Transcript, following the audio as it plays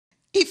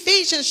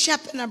Ephesians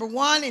chapter number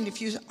 1, and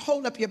if you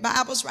hold up your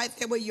Bibles right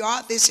there where you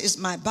are, this is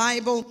my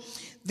Bible.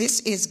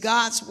 This is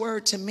God's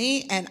word to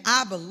me, and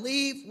I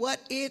believe what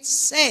it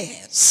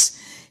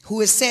says. Who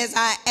it says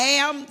I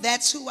am,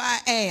 that's who I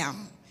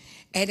am.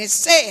 And it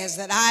says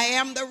that I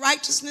am the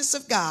righteousness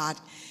of God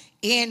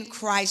in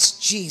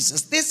Christ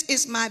Jesus. This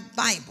is my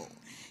Bible,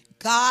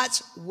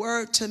 God's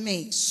word to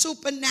me,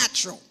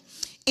 supernatural,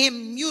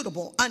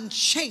 immutable,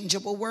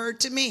 unchangeable word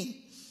to me.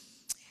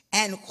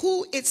 And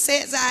who it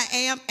says I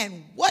am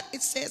and what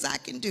it says I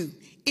can do.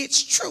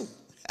 It's true.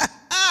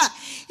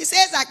 It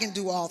says I can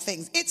do all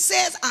things. It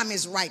says I'm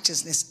his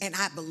righteousness, and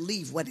I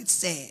believe what it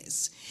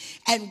says.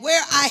 And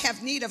where I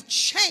have need of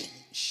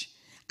change,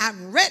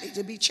 I'm ready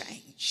to be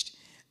changed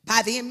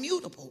by the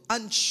immutable,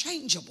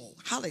 unchangeable,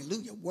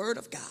 hallelujah, word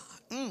of God.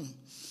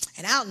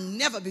 And I'll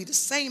never be the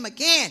same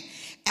again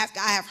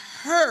after I have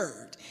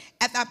heard,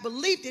 after I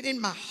believed it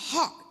in my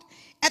heart,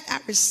 after I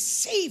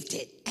received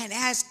it, and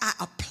as I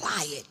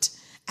apply it,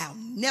 I'll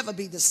never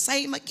be the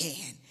same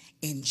again.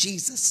 In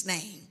Jesus'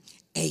 name,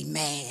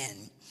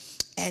 amen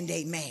and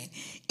amen.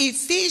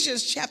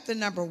 Ephesians chapter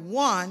number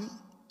 1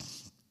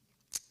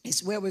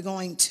 is where we're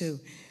going to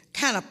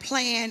kind of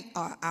plan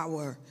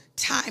our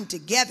time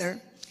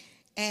together.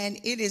 And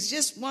it is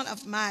just one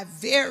of my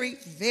very,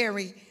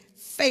 very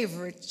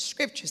favorite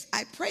scriptures.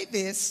 I pray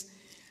this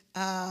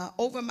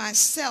over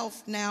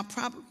myself now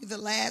probably the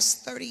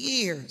last 30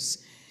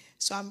 years.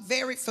 So I'm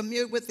very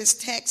familiar with this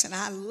text, and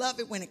I love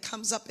it when it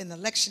comes up in the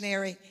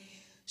lectionary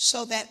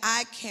so that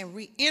I can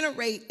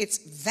reiterate its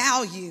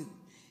value,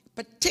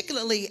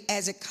 particularly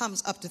as it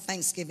comes up to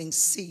Thanksgiving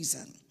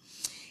season.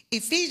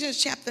 Ephesians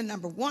chapter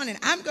number 1, and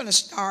I'm going to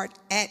start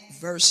at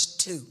verse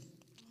 2.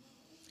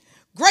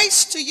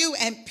 Grace to you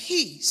and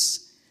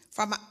peace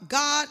from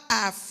God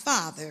our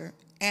Father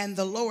and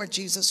the Lord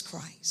Jesus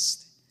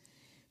Christ.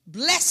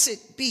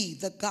 Blessed be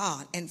the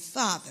God and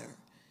Father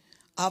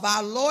of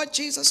our Lord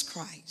Jesus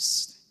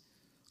Christ,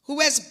 who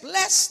has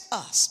blessed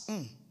us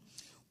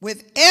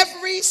with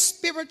every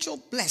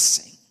spiritual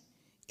blessing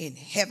in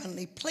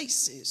heavenly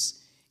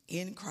places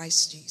in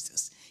Christ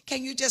Jesus.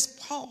 Can you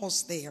just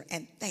pause there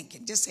and thank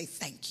him? Just say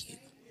thank you.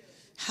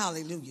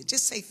 Hallelujah.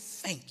 Just say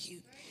thank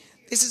you.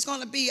 This is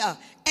going to be an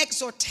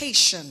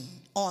exhortation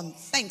on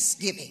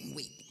Thanksgiving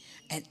week,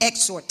 an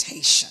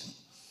exhortation.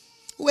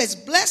 Who has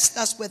blessed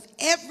us with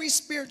every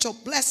spiritual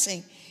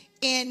blessing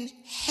in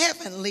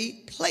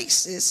heavenly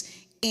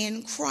places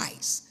in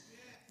Christ.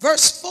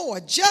 Verse 4,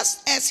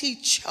 just as he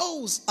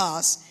chose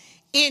us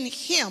in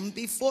him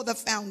before the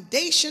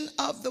foundation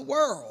of the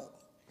world,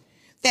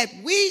 that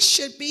we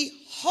should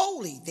be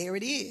holy, there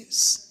it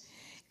is,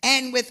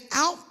 and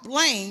without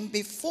blame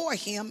before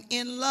him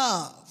in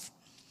love.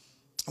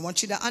 I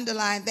want you to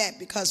underline that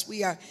because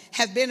we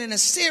have been in a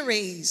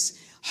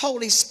series,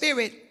 Holy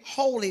Spirit,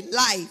 Holy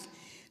Life.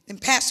 And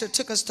Pastor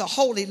took us to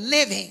holy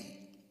living,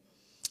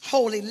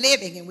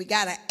 and we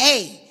got an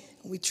A,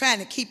 and we're trying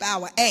to keep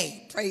our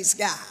A, praise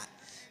God.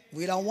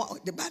 We don't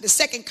want, by the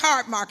second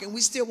card marking,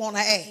 we still want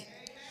an A.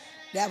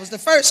 That was the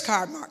first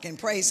card marking,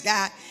 praise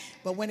God.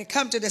 But when it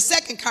comes to the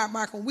second card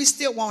marking, we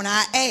still want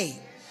our A.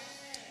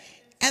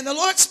 And the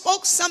Lord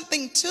spoke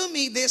something to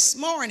me this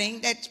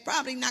morning that you're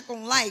probably not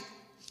going to like,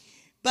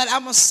 but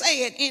I'm going to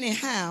say it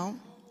anyhow.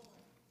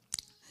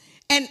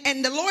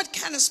 And the Lord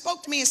kind of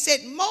spoke to me and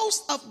said,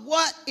 most of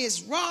what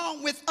is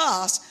wrong with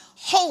us,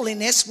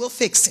 holiness will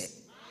fix it.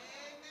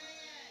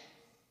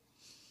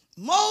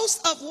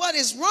 Most of what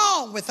is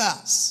wrong with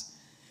us,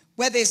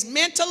 whether it's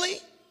mentally,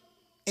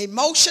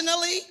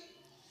 emotionally,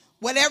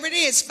 whatever it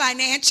is,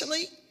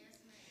 financially,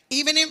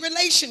 even in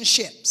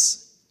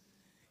relationships,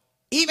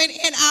 even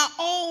in our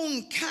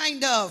own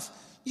kind of,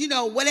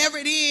 whatever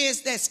it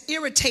is that's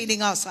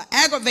irritating us or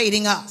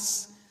aggravating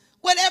us.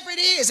 Whatever it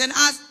is in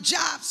our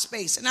job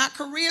space, in our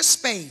career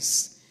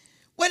space,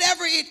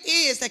 whatever it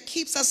is that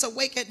keeps us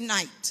awake at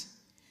night.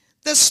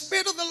 The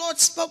Spirit of the Lord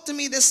spoke to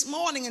me this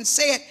morning and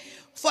said,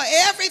 for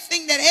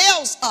everything that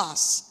ails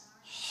us,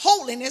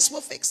 holiness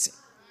will fix it.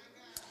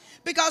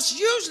 Because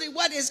usually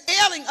what is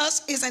ailing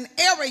us is an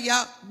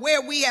area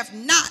where we have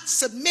not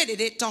submitted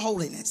it to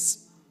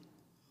holiness.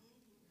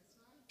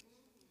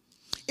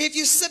 If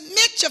you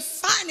submit your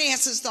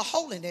finances to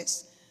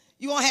holiness,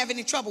 you won't have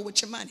any trouble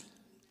with your money.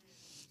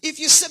 If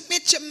you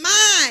submit your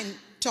mind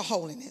to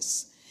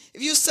holiness,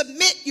 if you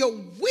submit your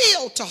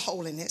will to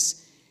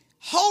holiness,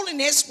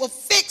 holiness will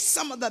fix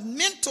some of the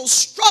mental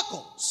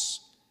struggles.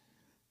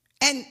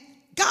 And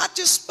God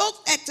just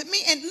spoke that to me,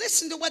 and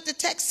listen to what the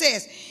text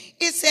says.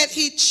 It said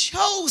he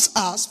chose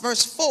us,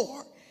 verse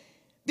 4,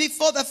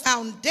 before the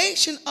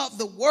foundation of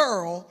the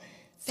world,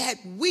 that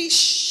we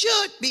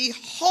should be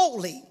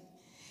holy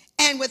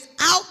and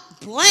without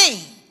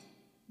blame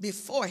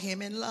before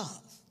him in love.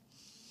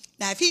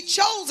 Now, if he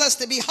chose us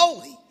to be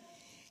holy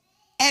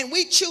and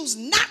we choose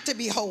not to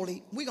be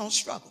holy, we're going to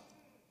struggle.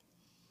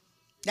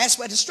 That's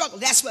where the struggle,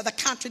 that's where the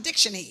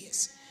contradiction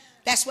is.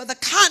 That's where the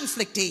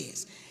conflict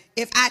is.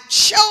 If I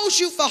chose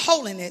you for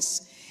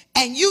holiness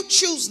and you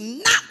choose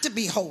not to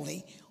be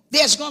holy,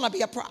 there's going to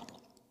be a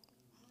problem.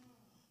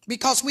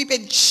 because we've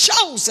been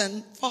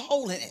chosen for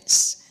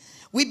holiness.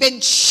 We've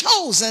been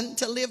chosen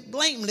to live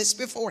blameless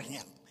before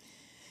him.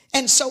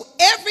 And so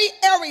every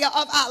area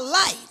of our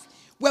life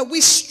where we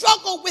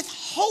struggle with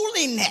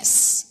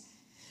holiness,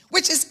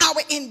 which is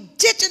our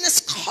indigenous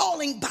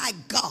calling by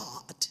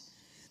God,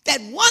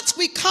 that once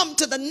we come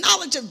to the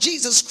knowledge of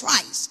Jesus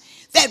Christ,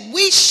 that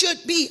we should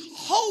be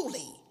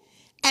holy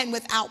and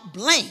without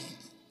blame,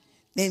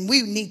 then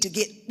we need to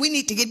get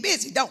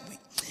busy, don't we?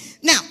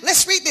 Now,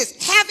 let's read this.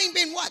 Having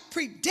been what?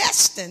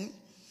 Predestined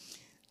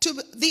to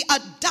the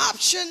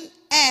adoption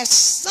as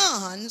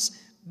sons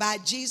by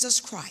Jesus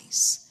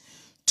Christ,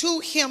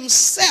 to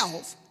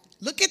himself,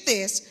 look at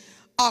this,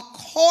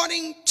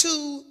 according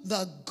to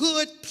the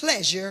good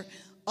pleasure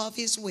of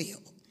his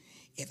will.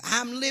 If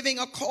I'm living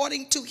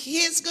according to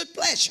his good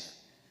pleasure,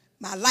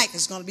 my life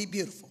is going to be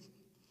beautiful.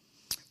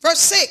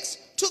 Verse 6,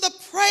 to the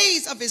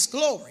praise of his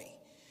glory,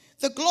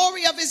 the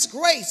glory of his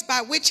grace,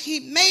 by which he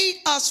made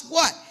us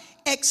what?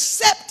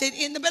 Accepted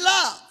in the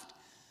beloved.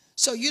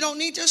 So you don't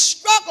need to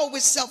struggle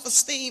with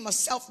self-esteem or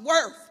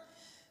self-worth.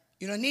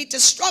 You don't need to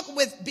struggle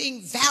with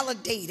being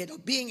validated or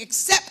being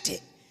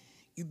accepted.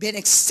 You've been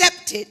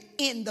accepted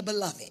in the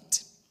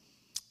beloved.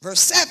 Verse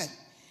 7,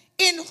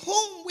 in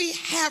whom we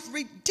have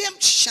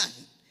redemption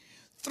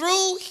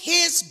through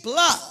his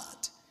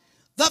blood,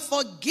 the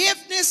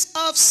forgiveness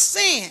of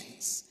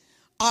sins,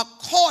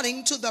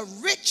 according to the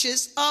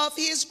riches of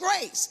his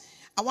grace.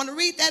 I want to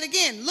read that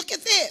again. Look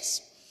at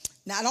this.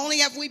 Not only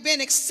have we been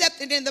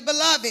accepted in the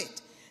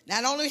beloved,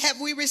 not only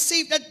have we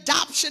received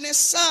adoption as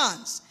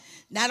sons,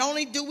 not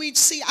only do we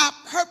see our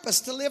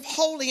purpose to live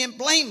holy and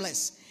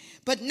blameless,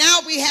 but now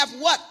we have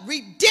what?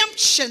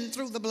 Redemption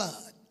through the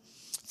blood.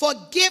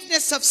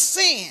 Forgiveness of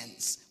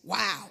sins.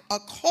 Wow.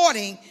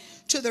 According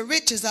to the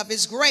riches of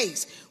his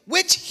grace,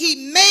 which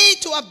he made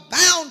to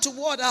abound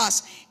toward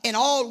us in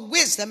all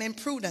wisdom and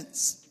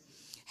prudence,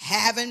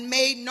 having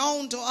made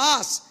known to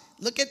us,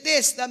 look at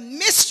this, the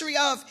mystery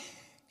of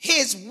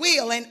his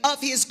will and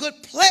of his good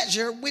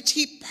pleasure, which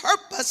he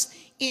purposed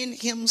in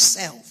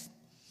himself,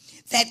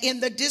 that in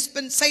the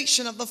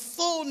dispensation of the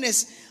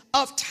fullness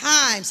of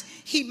times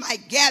he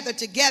might gather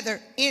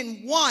together in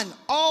one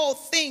all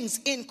things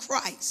in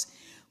Christ,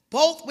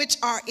 both which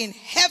are in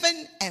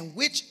heaven and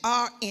which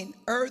are in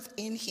earth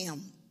in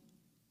him.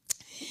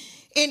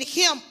 In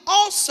him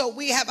also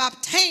we have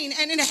obtained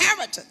an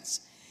inheritance,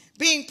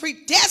 being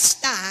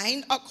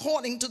predestined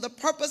according to the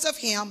purpose of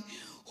him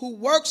who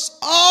works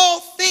all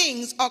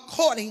things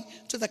according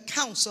to the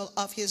counsel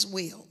of his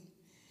will,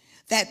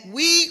 that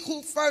we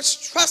who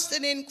first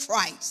trusted in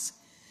Christ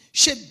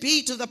should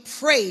be to the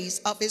praise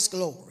of his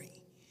glory.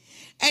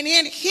 And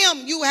in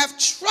him you have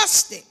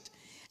trusted,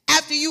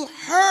 after you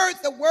heard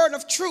the word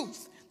of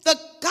truth, the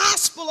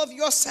gospel of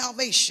your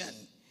salvation,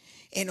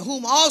 in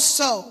whom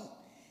also,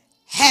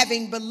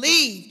 having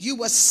believed, you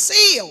were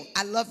sealed,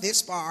 I love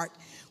this part,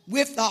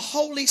 with the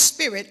Holy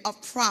Spirit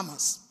of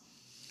promise,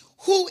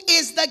 who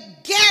is the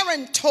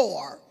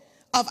guarantor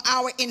of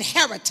our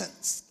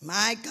inheritance,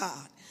 my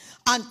God,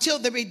 until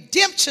the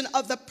redemption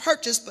of the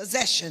purchased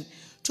possession,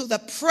 to the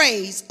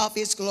praise of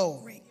his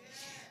glory.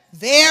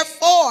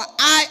 Therefore,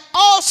 I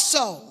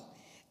also,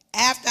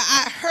 after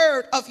I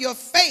heard of your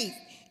faith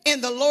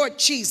in the Lord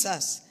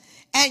Jesus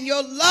and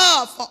your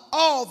love for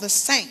all the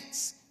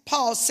saints,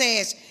 Paul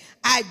says,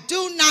 I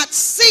do not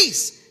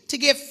cease to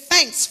give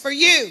thanks for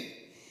you,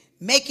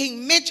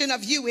 making mention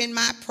of you in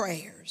my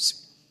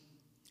prayers,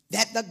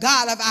 that the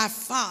God of our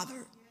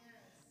Father,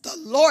 the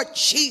Lord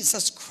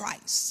Jesus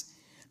Christ,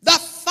 the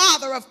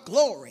Father of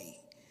glory,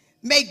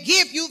 may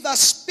give you the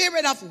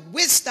spirit of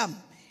wisdom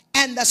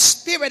and the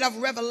spirit of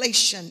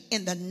revelation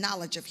in the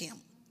knowledge of him,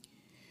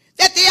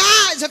 that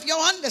the eyes of your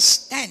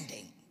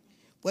understanding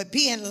would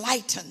be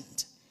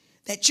enlightened,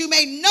 that you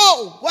may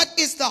know what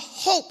is the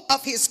hope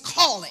of his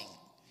calling,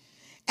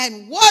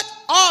 and what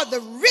are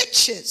the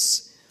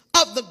riches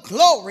of the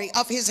glory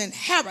of his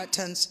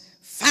inheritance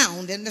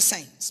found in the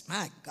saints,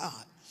 my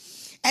God,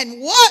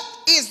 and what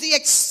is the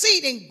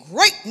exceeding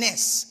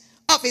greatness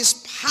of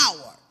his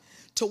power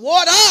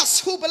toward us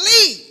who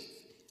believe,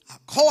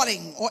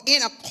 according or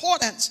in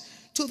accordance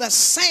to the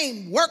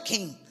same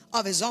working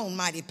of his own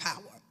mighty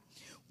power,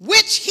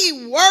 which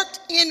he worked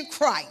in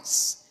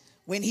Christ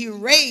when he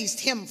raised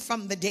him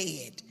from the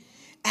dead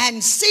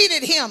and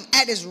seated him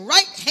at his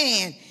right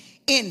hand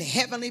in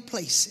heavenly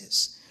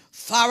places,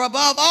 far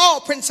above all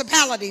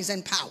principalities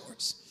and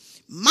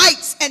powers,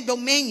 mights and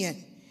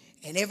dominion,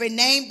 and every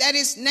name that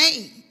is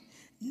named,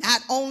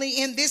 not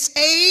only in this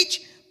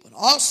age, but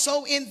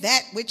also in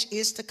that which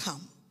is to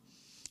come.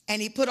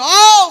 And he put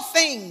all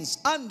things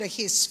under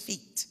his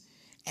feet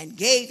and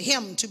gave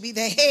him to be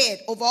the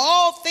head over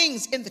all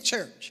things in the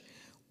church,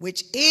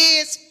 which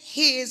is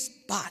his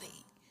body,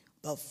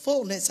 the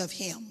fullness of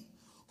him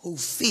who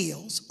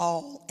fills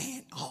all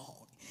and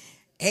all.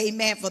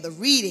 Amen. For the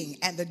reading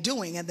and the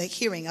doing and the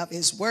hearing of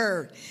his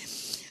word.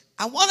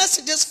 I want us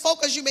to just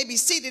focus, you may be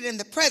seated in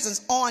the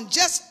presence, on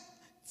just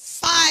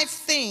 5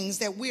 things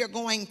that we are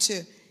going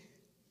to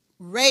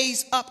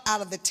raise up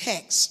out of the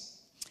text.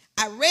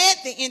 I read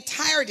the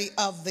entirety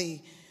of the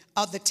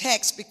of the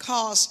text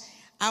because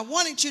I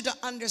wanted you to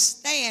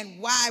understand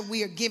why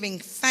we are giving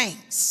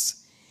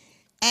thanks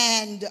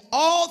and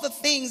all the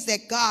things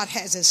that God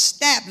has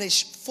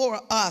established for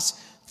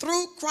us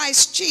through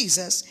Christ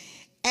Jesus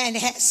and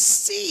has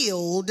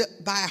sealed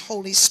by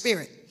Holy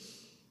Spirit.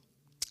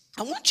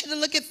 I want you to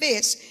look at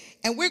this,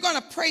 and we're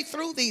going to pray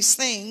through these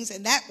things,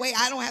 and that way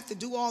I don't have to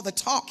do all the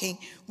talking.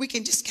 We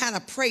can just kind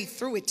of pray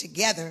through it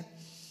together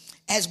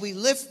as we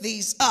lift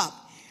these up.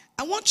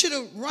 I want you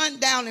to run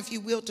down, if you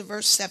will, to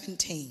verse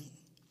 17.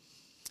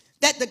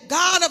 That the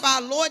God of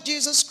our Lord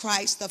Jesus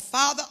Christ, the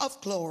Father of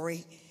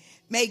glory,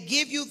 may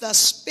give you the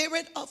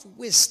spirit of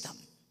wisdom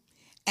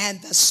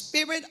and the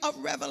spirit of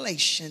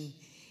revelation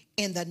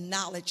in the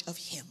knowledge of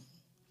him.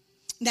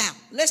 Now,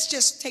 let's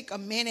just take a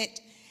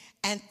minute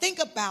and think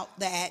about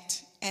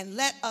that, and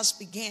let us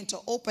begin to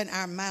open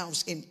our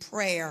mouths in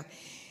prayer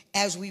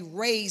as we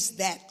raise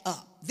that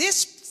up.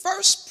 This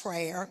first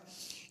prayer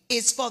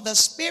is for the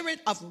spirit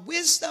of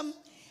wisdom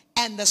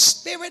and the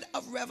spirit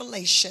of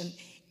revelation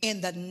in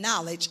the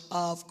knowledge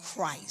of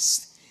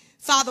Christ.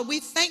 Father,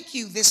 we thank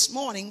you this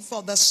morning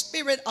for the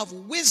spirit of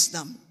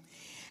wisdom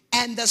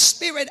and the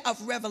spirit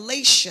of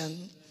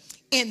revelation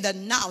in the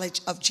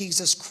knowledge of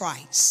Jesus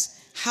Christ.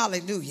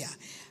 Hallelujah.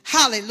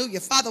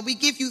 Hallelujah. Father, we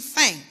give you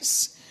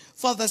thanks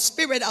for the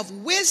spirit of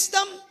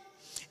wisdom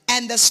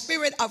and the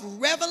spirit of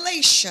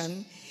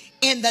revelation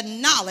in the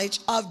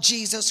knowledge of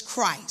Jesus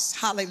Christ.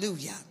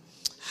 Hallelujah.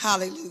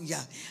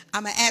 Hallelujah.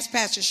 I'm going to ask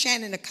Pastor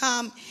Shannon to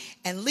come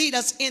and lead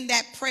us in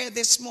that prayer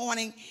this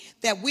morning,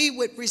 that we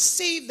would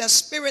receive the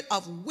spirit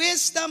of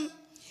wisdom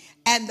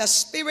and the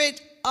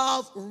spirit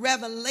of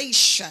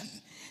revelation.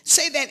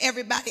 Say that,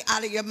 everybody,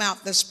 out of your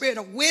mouth. The spirit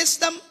of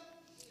wisdom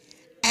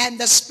and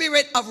the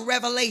spirit of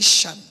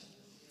revelation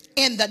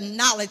in the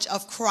knowledge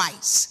of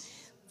Christ.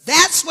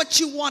 That's what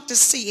you want to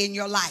see in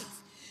your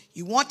life.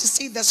 You want to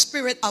see the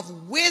spirit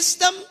of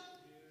wisdom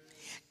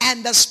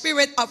and the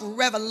spirit of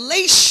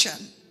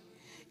revelation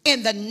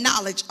in the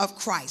knowledge of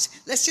Christ.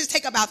 Let's just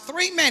take about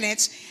 3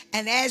 minutes,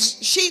 and as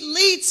she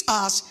leads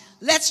us,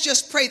 let's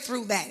just pray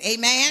through that.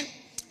 Amen.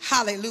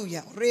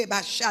 Hallelujah.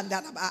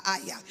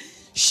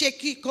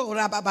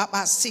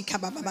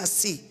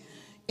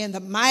 In the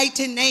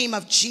mighty name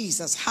of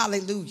Jesus.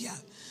 Hallelujah.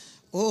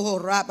 Oh,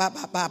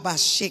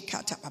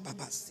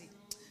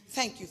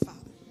 thank you, Father.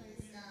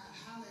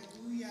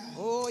 Hallelujah.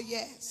 Oh,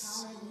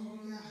 yes.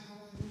 Hallelujah.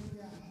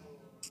 Hallelujah.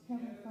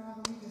 Heavenly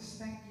Father, we just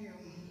thank you.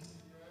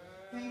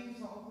 Thank you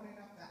for opening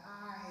up the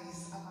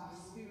eyes of our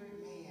spirit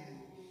man,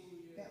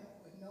 that we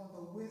would know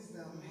the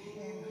wisdom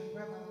and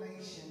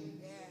revelation,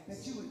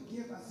 that you would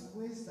give us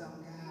wisdom,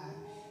 God,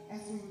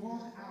 as we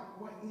walk out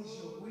what is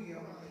your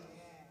will.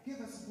 Give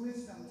us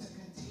wisdom to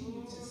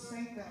continue to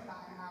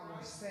sanctify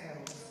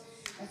ourselves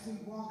as we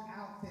walk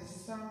out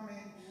this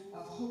sermon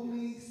of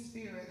Holy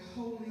Spirit,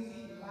 holy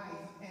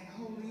life, and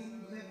holy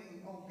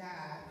living, oh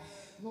God.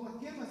 Lord,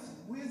 give us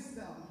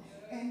wisdom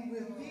and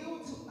reveal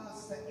to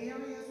us the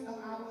areas of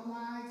our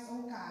lives,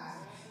 oh God,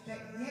 that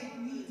yet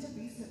need to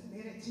be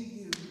submitted to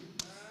you.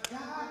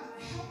 God,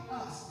 help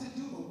us to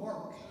do the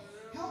work.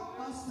 Help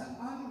us to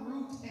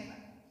unroot and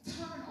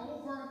turn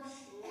over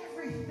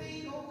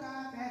everything, oh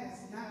God, that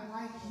is not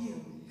like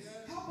you.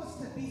 Help us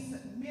to be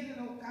submitted,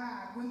 oh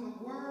God, when the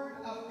word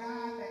of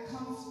God that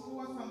comes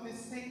forth from this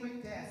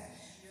sacred desk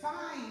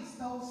finds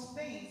those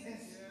things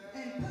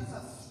and puts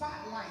a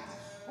spotlight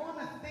on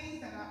the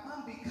things that are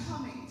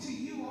unbecoming to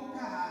you, oh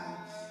God.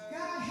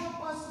 God,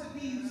 help us to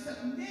be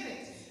submitted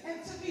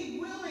and to be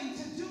willing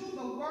to do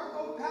the work,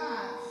 oh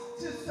God,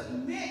 to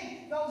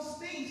submit those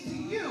things to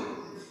you.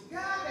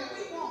 God, that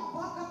we won't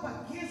buck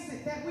up against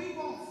it, that we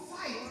won't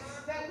fight,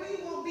 that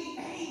we won't be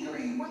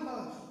angry when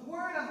the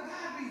word of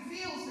God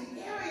reveals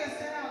the areas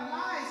in our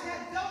lives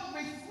that don't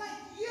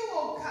reflect you,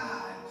 oh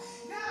God.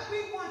 God,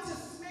 we want to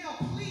smell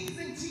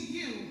pleasing to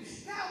you.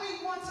 God,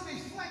 we want to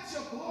reflect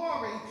your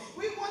glory.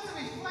 We want to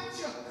reflect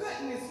your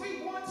goodness.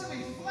 We want to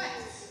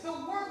reflect the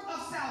work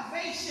of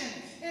salvation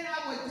in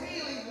our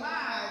daily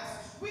lives.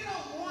 We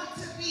don't want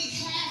to be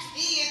half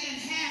in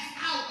and half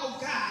out, oh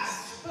God.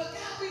 But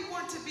God, we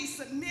want to be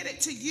submitted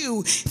to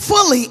you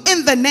fully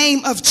in the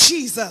name of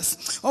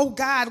Jesus. Oh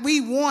God, we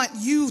want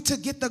you to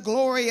get the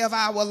glory of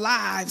our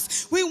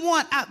lives. We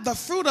want the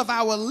fruit of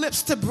our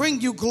lips to bring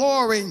you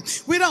glory.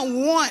 We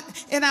don't want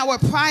in our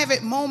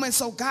private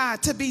moments, oh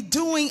God, to be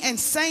doing and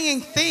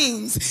saying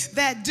things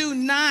that do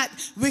not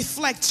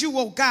reflect you,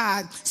 oh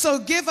God. So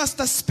give us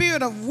the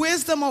spirit of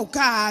wisdom, oh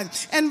God,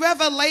 and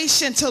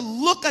revelation to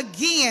look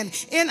again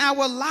in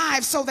our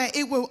lives so that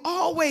it will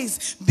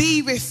always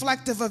be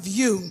reflective of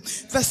you.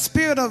 The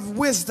spirit of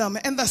wisdom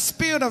and the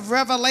spirit of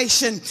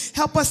revelation.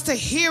 Help us to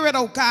hear it,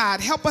 oh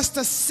God. Help us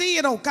to see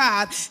it, oh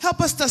God.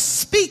 Help us to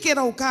speak it,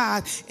 oh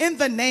God, in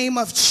the name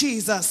of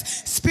Jesus.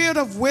 Spirit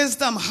of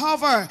wisdom,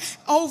 hover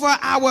over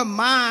our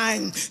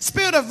mind.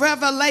 Spirit of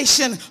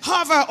revelation,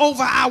 hover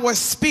over our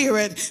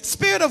spirit.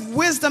 Spirit of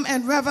wisdom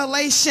and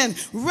revelation,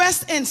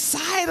 rest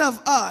inside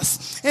of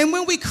us. And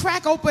when we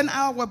crack open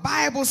our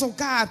Bibles, oh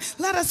God,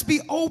 let us be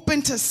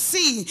open to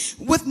see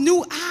with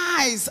new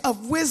eyes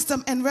of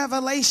wisdom and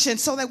revelation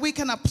so that we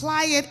can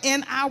apply it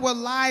in our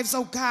lives,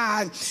 oh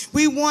God.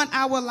 We want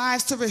our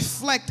lives to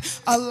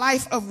reflect a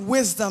life of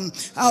wisdom,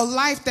 a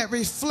life that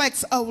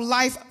reflects a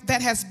life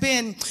that has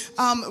been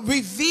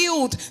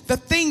revealed the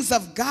things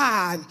of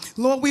God.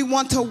 Lord, we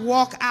want to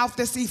walk out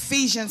this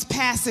Ephesians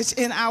passage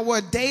in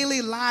our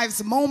daily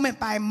lives, moment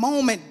by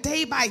moment,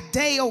 day by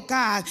day, oh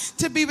God,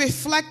 to be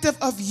reflective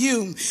of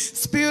you.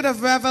 Spirit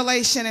of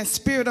revelation and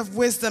spirit of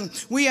wisdom,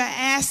 we are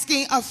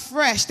asking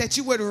afresh that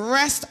you would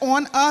rest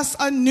on us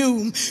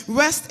anew,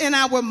 rest in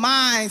our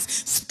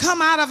minds,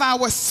 come out of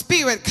our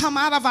spirit, come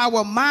out of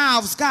our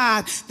mouths,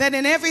 God, that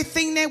in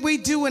everything that we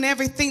do and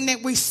everything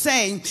that we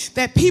say,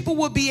 that people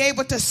will be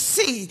able to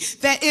see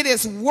that it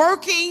is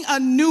working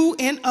anew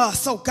in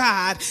us, oh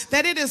God,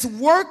 that it is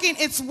working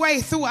its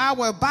way through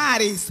our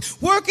bodies,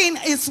 working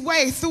its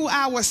way through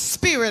our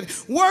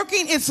spirit,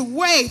 working its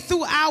way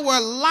through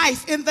our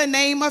life in the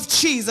name of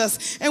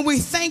Jesus. And we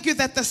thank you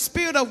that the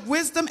spirit of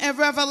wisdom and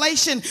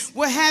revelation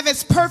will have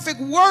its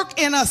perfect work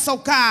in us, oh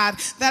God,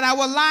 that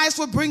our lives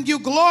will bring you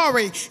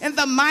glory in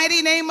the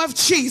mighty name of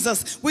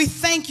Jesus. We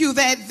thank you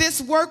that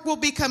this work will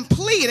be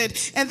completed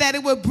and that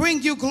it will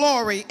bring you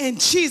glory. In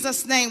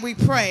Jesus' name we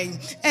pray.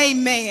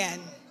 Amen.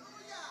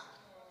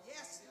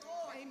 Yes,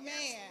 Lord. Amen.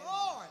 Yes,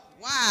 Lord.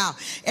 Wow.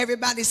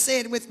 Everybody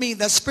said with me,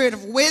 the spirit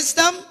of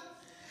wisdom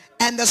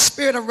and the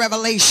spirit of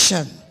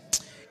revelation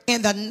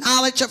in the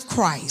knowledge of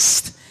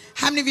Christ.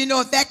 How many of you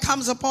know if that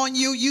comes upon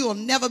you, you will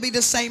never be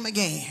the same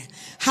again?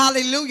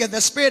 Hallelujah.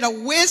 The spirit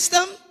of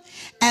wisdom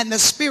and the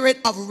spirit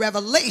of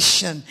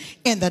revelation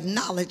in the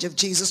knowledge of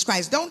Jesus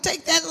Christ. Don't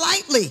take that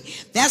lightly.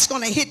 That's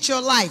going to hit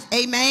your life.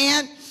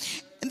 Amen.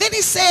 And then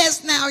he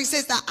says now, he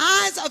says, the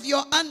eyes of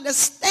your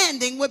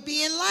understanding would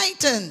be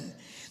enlightened.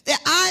 The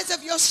eyes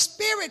of your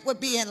spirit would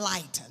be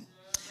enlightened.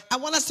 I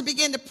want us to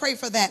begin to pray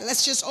for that.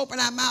 Let's just open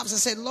our mouths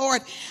and say,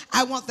 Lord,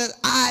 I want the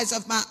eyes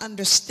of my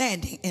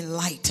understanding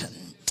enlightened.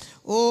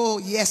 Oh,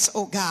 yes,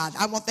 oh God.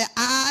 I want the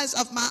eyes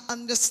of my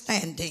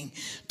understanding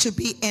to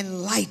be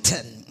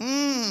enlightened.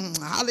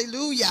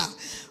 Hallelujah.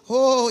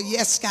 Oh,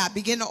 yes, God.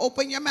 Begin to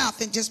open your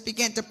mouth and just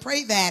begin to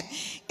pray that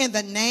in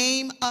the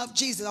name of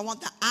Jesus. I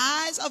want the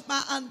eyes of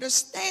my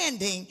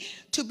understanding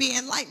to be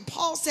enlightened.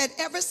 Paul said,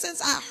 ever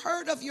since I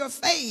heard of your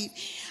faith,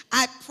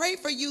 I pray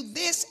for you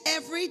this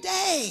every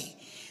day,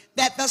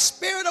 that the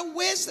spirit of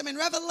wisdom and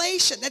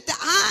revelation, that the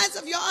eyes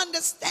of your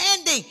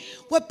understanding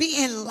would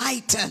be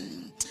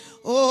enlightened.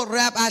 Oh,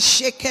 Rabbi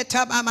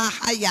Sheketa.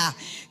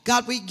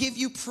 God, we give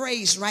you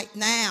praise right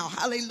now.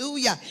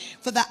 Hallelujah.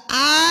 For the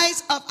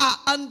eyes of our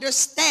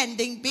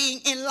understanding being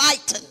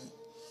enlightened.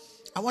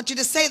 I want you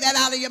to say that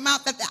out of your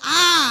mouth, that the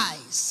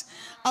eyes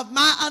of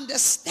my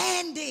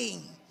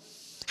understanding.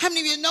 How many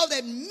of you know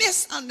that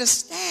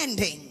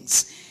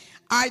misunderstandings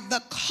are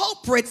the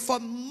culprit for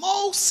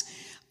most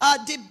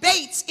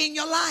debates in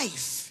your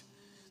life?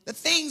 The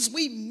things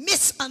we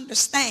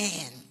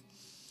misunderstand.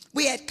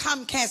 We had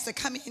Comcast to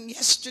come in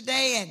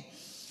yesterday, and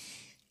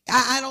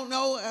I don't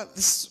know,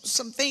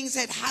 some things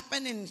had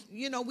happened, and,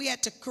 you know, we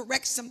had to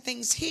correct some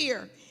things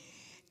here.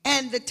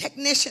 And the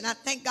technician, I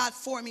thank God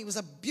for him, he was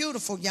a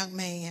beautiful young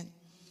man.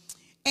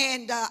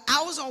 And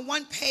I was on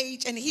one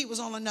page, and he was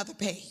on another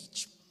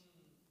page.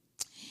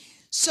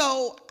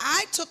 So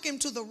I took him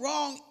to the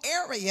wrong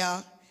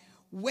area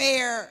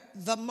where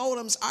the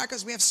modems are,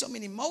 because we have so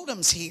many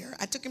modems here.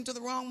 I took him to the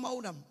wrong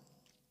modem.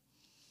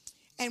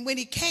 And when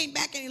he came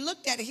back and he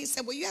looked at it, he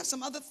said, well, you have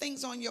some other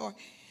things on your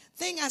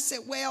thing. I said,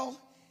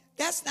 well,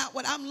 that's not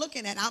what I'm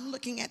looking at. I'm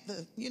looking at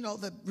the, you know,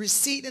 the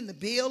receipt and the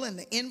bill and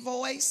the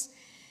invoice.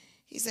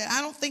 He said, I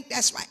don't think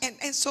that's right.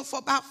 And so for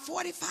about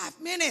 45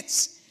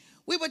 minutes,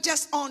 we were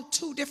just on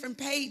two different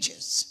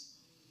pages.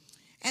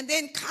 And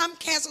then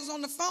Comcast was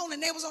on the phone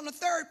and they was on the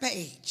third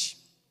page.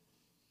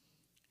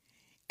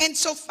 And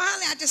so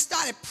finally I just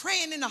started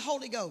praying in the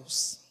Holy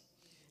Ghost.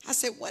 I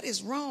said, what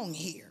is wrong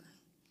here?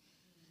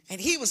 And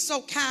he was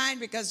so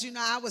kind because, you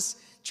know, I was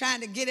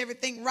trying to get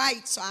everything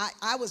right. So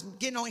I was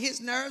getting on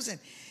his nerves, and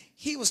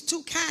he was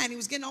too kind. He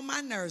was getting on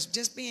my nerves,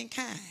 just being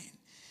kind.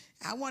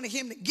 I wanted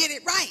him to get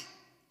it right.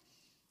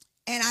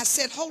 And I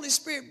said, Holy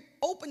Spirit,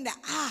 open the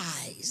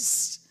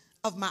eyes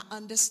of my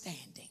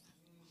understanding.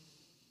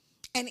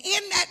 And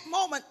in that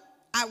moment,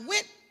 I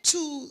went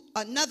to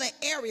another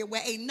area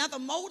where another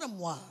modem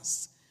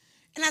was.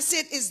 And I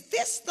said, is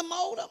this the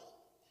modem?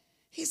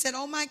 He said,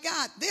 oh my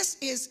God, this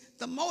is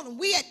the modem.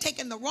 We had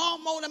taken the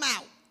wrong modem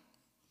out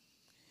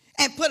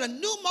and put a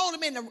new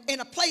modem in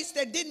a place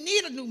that didn't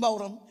need a new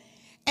modem.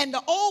 And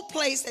the old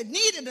place that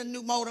needed a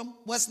new modem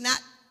was not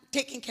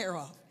taken care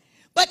of.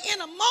 But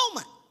in a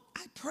moment,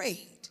 I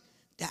prayed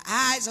the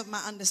eyes of my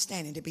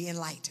understanding to be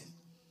enlightened.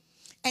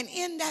 And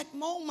in that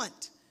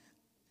moment,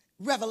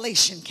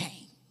 revelation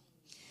came.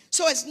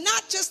 So it's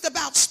not just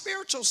about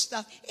spiritual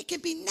stuff. It can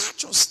be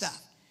natural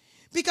stuff.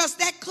 Because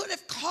that could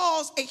have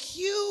caused a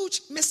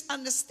huge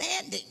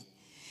misunderstanding.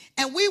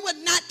 And we would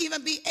not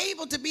even be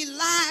able to be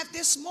live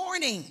this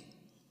morning.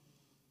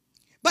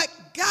 But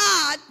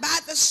God, by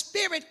the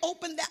Spirit,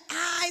 opened the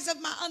eyes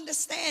of my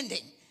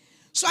understanding.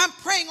 So I'm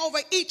praying over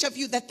each of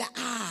you that the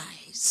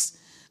eyes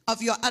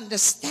of your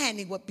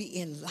understanding would be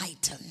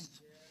enlightened.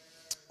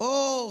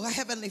 Oh,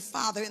 Heavenly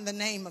Father, in the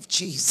name of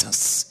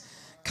Jesus.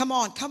 Come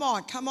on, come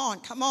on, come on,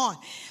 come on.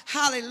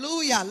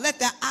 Hallelujah. Let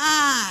the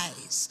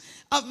eyes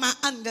of my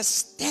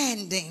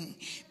understanding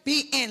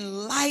be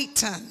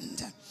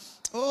enlightened.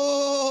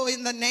 Oh,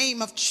 in the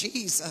name of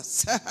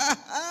Jesus.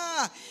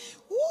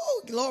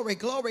 Ooh, glory,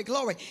 glory,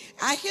 glory.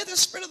 I hear the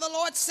Spirit of the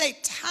Lord say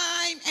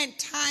time and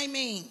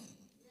timing.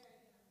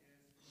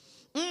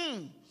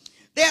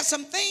 There are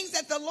some things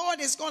that the Lord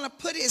is going to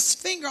put his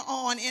finger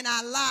on in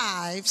our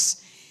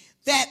lives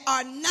that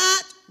are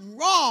not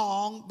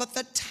wrong, but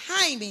the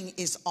timing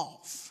is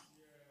off.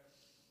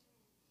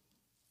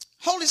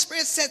 Holy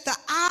Spirit said the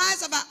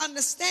eyes of our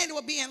understanding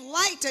will be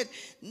enlightened,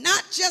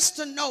 not just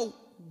to know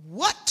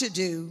what to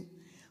do,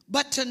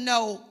 but to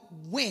know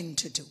when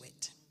to do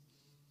it.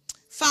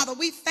 Father,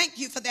 we thank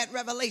you for that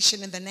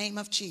revelation in the name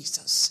of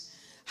Jesus.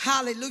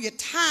 Hallelujah.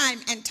 Time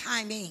and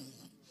timing.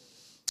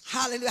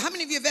 Hallelujah. How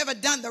many of you have ever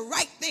done the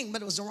right thing,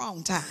 but it was the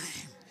wrong time?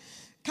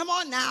 Come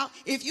on now.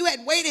 If you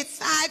had waited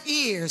 5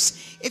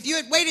 years, if you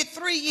had waited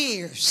 3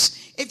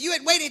 years, if you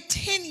had waited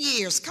 10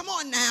 years, come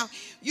on now.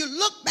 You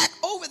look back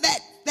over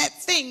that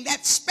thing,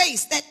 that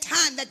space, that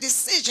time, that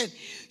decision.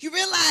 You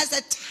realize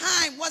that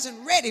time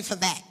wasn't ready for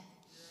that.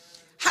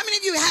 How many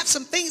of you have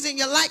some things in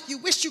your life you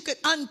wish you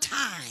could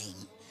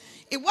untime?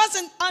 It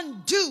wasn't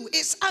undo,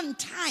 it's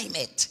untime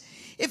it.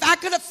 If I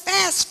could have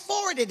fast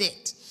forwarded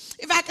it,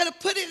 if I could have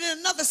put it in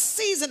another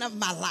season of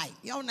my life.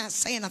 Y'all not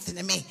saying nothing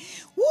to me.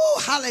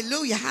 Woo,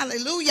 hallelujah,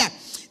 hallelujah.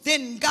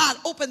 Then God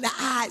opened the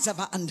eyes of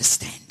our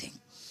understanding.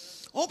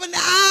 Open the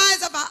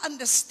eyes of our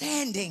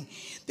understanding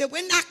that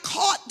we're not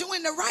caught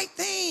doing the right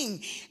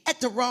thing at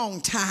the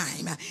wrong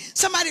time.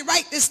 Somebody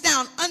write this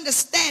down.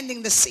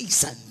 Understanding the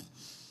season.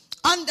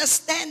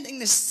 Understanding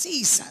the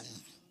season.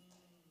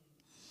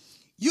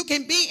 You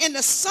can be in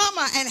the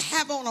summer and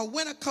have on a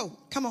winter coat.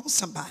 Come on,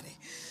 somebody.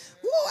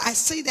 Ooh, I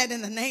see that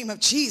in the name of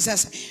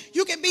Jesus.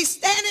 You can be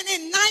standing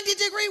in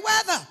 90-degree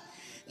weather.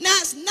 Now,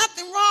 it's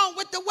nothing wrong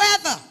with the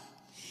weather.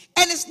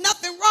 And it's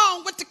nothing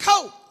wrong with the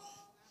coat.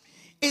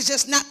 It's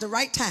just not the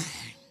right time.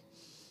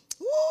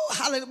 Ooh,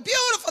 hallelujah.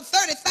 Beautiful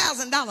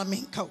 $30,000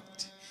 mink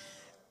coat.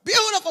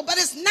 Beautiful, but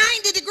it's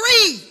 90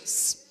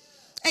 degrees.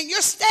 And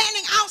you're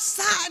standing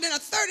outside in a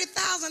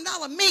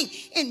 $30,000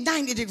 mink in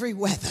 90-degree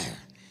weather.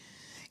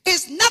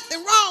 It's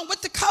nothing wrong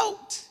with the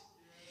coat.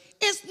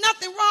 It's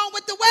nothing wrong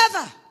with the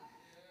weather.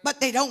 But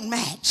they don't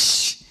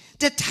match.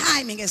 The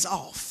timing is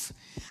off.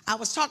 I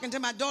was talking to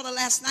my daughter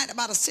last night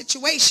about a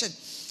situation,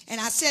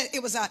 and I said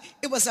it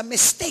was a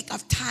mistake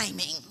of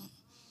timing.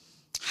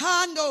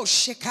 Lord,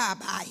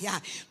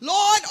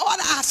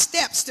 order our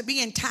steps to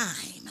be in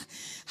time.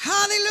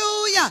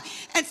 Hallelujah.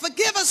 And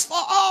forgive us for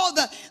all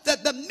the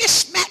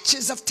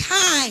mismatches of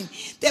time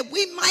that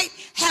we might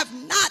have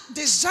not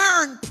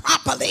discerned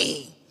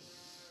properly.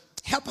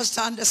 Help us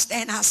to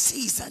understand our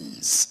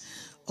seasons.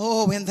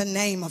 Oh, in the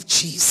name of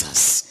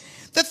Jesus.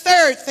 The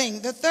third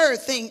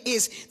thing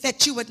is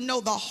that you would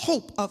know the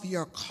hope of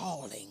your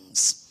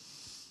callings.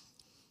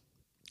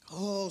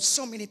 Oh,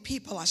 so many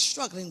people are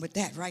struggling with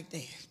that right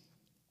there.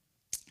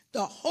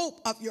 The hope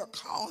of your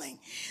calling.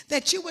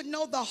 That you would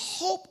know the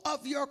hope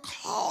of your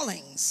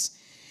callings.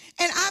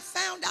 And I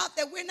found out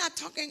that we're not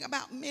talking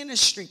about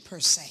ministry per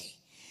se,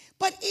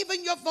 but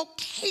even your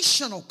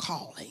vocational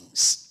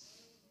callings.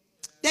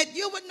 That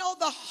you would know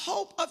the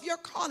hope of your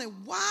calling.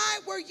 Why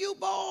were you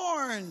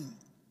born?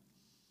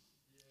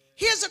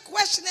 Here's a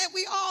question that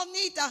we all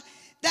need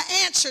the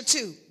answer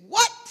to.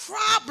 What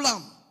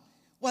problem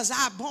was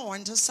I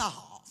born to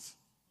solve?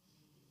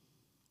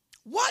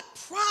 What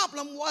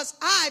problem was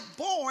I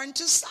born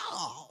to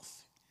solve?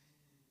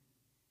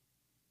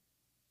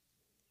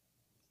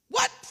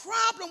 What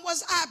problem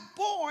was I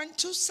born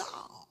to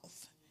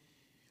solve?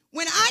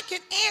 When I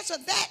can answer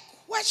that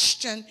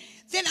question,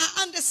 then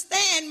I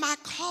understand my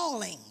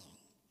calling.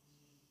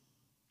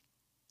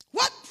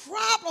 What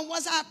problem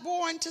was I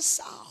born to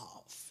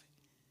solve?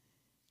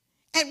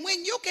 And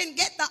when you can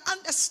get the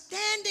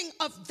understanding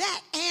of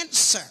that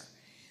answer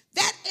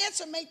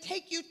may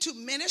take you to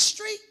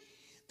ministry,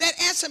 that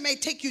answer may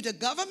take you to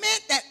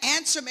government, that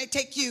answer may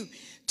take you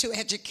to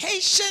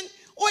education,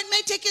 or it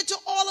may take you to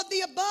all of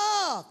the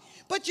above.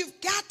 But you've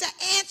got to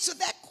answer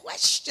that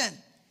question.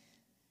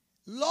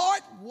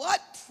 Lord, what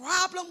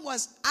problem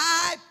was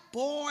I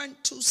born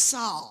to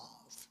solve?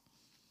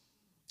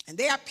 And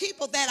there are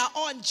people that are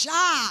on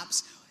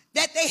jobs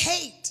that they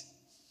hate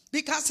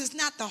because it's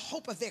not the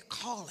hope of their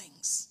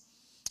callings.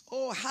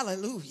 Oh,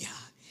 hallelujah.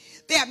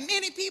 There are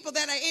many people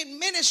that are in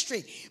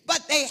ministry,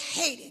 but they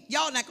hate it.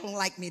 Y'all not going to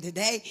like me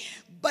today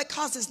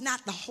because it's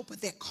not the hope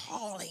of their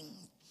calling.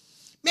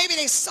 Maybe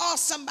they saw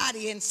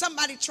somebody and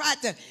somebody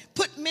tried to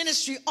put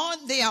ministry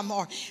on them,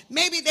 or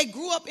maybe they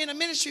grew up in a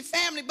ministry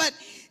family, but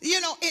you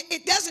know,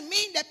 it doesn't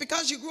mean that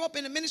because you grew up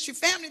in a ministry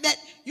family that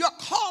your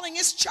calling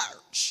is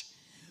church.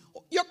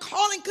 Your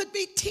calling could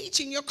be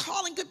teaching. Your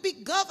calling could be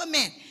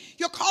government.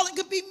 Your calling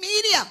could be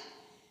media.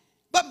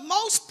 But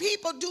most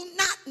people do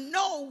not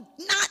know,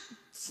 not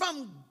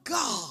from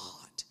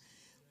God,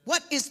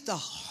 what is the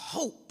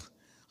hope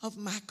of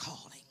my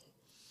calling.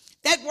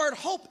 That word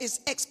hope is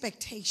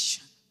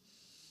expectation.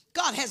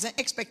 God has an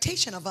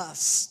expectation of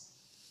us.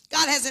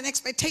 God has an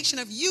expectation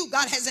of you.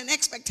 God has an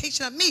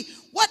expectation of me.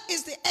 What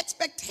is the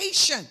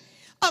expectation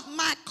of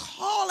my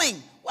calling?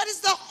 What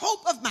is the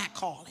hope of my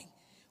calling?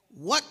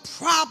 What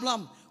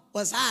problem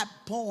was I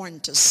born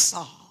to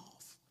solve?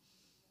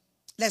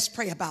 Let's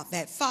pray about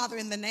that. Father,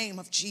 in the name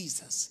of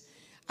Jesus,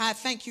 I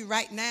thank you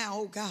right now,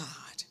 oh God,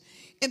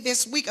 in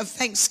this week of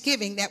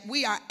Thanksgiving that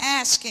we are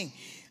asking,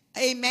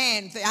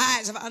 amen, the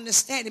eyes of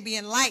understanding be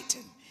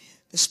enlightened,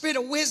 the spirit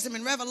of wisdom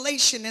and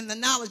revelation and the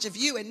knowledge of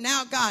you. And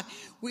now, God,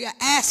 we are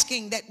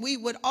asking that we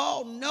would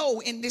all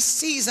know in this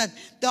season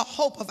the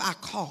hope of our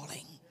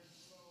calling.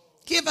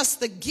 Give us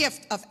the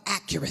gift of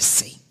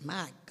accuracy.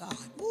 My God.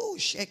 Ooh,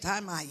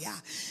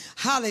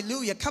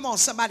 hallelujah. Come on,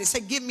 somebody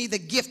say, give me the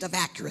gift of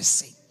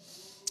accuracy.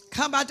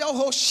 Come on,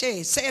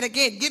 say it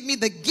again. Give me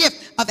the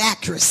gift of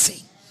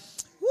accuracy.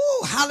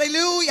 Woo,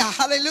 hallelujah,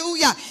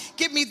 hallelujah.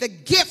 Give me the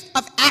gift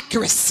of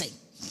accuracy.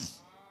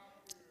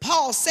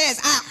 Paul says,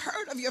 I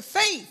heard of your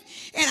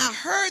faith, and I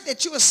heard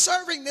that you are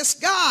serving this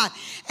God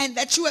and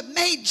that you have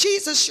made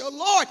Jesus your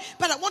Lord,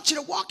 but I want you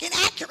to walk in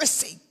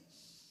accuracy.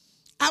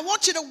 I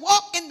want you to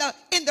walk in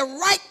the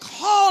right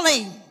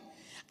calling.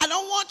 I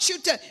don't want you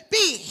to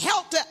be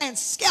helter and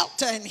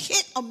skelter and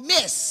hit or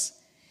miss.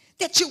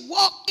 That you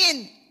walk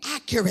in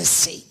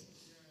accuracy.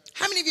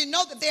 How many of you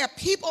know that there are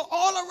people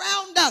all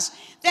around us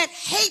that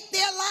hate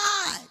their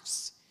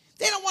lives?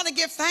 They don't want to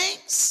give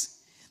thanks.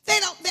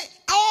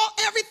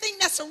 Everything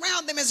that's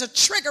around them is a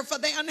trigger for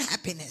their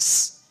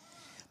unhappiness.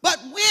 But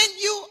when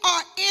you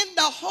are in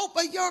the hope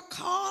of your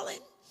calling,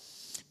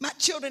 my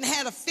children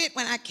had a fit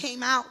when I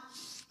came out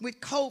with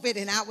COVID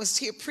and I was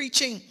here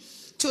preaching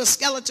to a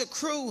skeletal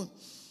crew.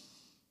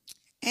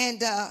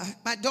 And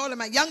my daughter,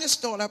 my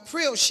youngest daughter,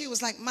 April, she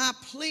was like, Ma,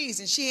 please.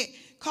 And she had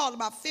called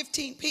about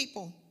 15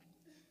 people.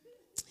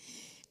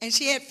 And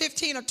she had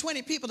 15 or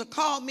 20 people to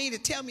call me to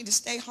tell me to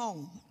stay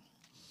home.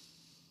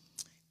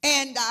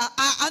 And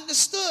I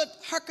understood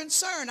her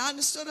concern. I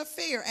understood her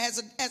fear as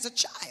a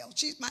child.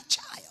 She's my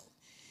child.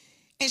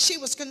 And she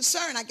was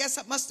concerned. I guess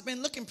I must have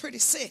been looking pretty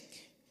sick.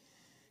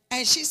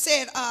 And she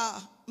said,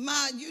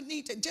 Ma, you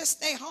need to just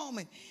stay home.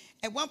 And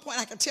at one point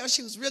I could tell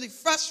she was really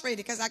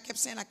frustrated because I kept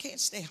saying, I can't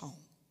stay home.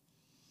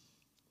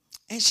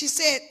 And she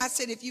said, I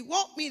said, if you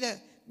want me to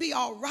be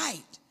all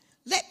right,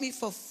 let me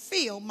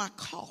fulfill my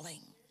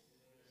calling.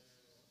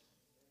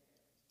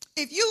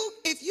 If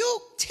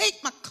you take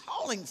my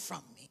calling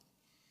from me,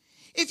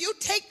 if you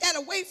take that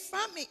away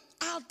from me,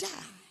 I'll die.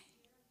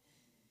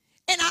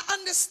 And I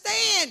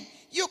understand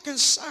your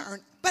concern,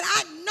 but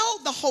I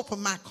know the hope of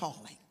my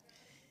calling.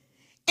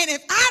 And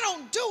if I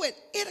don't do it,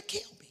 it'll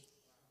kill me.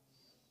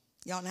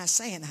 Y'all not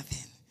saying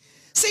nothing.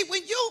 See,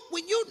 when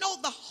you know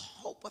the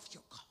hope of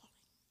your calling,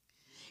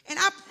 and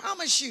I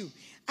promise you,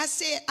 I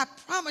said, I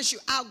promise you,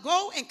 I'll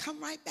go and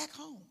come right back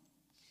home.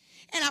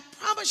 And I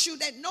promise you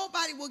that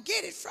nobody will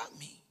get it from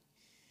me.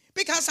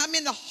 Because I'm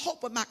in the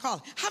hope of my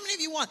calling. How many of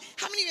you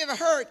ever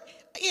heard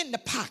in the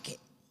pocket?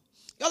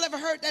 Y'all ever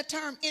heard that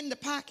term, in the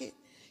pocket?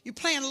 You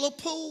playing a little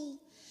pool.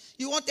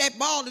 You want that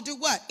ball to do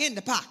what? In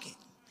the pocket.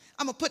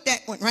 I'm going to put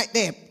that one right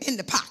there, in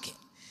the pocket.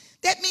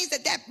 That means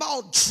that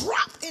ball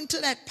dropped into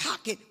that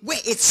pocket where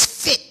it's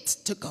fit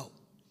to go.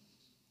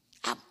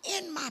 I'm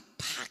in my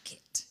pocket.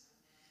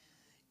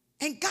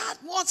 And God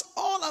wants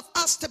all of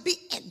us to be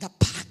in the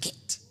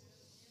pocket.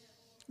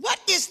 What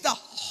is the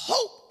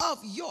hope of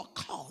your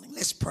calling?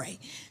 Let's pray.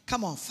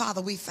 Come on, Father,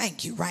 we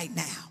thank you right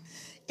now.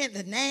 In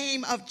the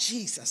name of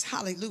Jesus,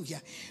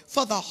 hallelujah,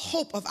 for the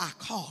hope of our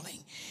calling.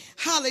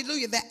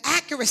 Hallelujah, the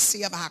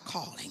accuracy of our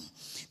calling.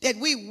 That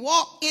we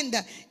walk in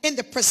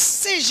the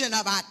precision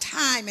of our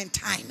time and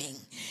timing.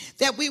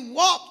 That we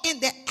walk in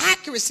the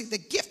accuracy, the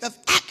gift of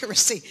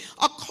accuracy,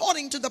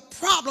 according to the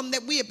problem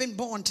that we have been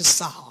born to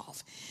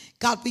solve.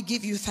 God, we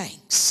give you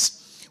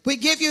thanks. We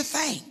give you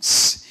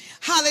thanks.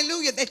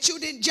 Hallelujah, that you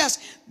didn't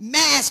just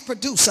mass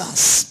produce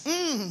us,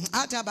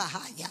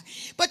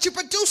 but you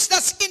produced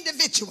us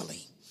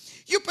individually.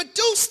 You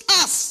produced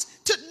us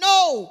to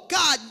know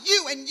God,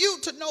 you, and you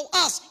to know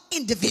us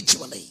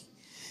individually.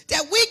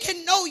 That we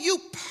can know you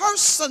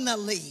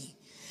personally.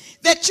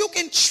 That you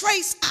can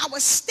trace our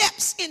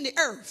steps in the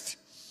earth.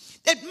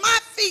 That my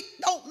feet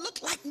don't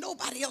look like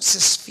nobody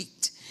else's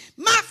feet.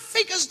 My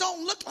fingers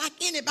don't look like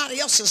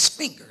anybody else's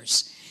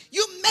fingers.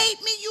 You made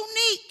me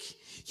unique.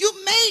 You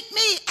made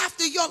me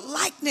after your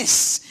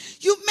likeness.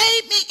 You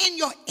made me in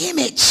your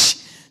image.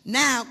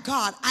 Now,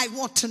 God, I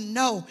want to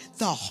know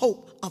the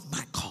hope of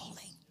my calling.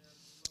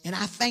 And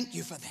I thank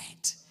you for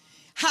that.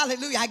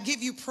 Hallelujah. I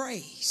give you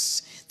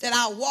praise that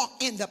I'll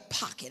walk in the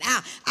pocket.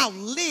 I'll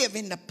live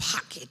in the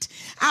pocket.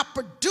 I'll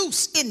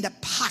produce in the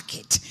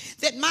pocket.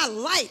 That my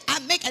life, I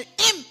make an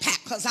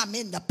impact because I'm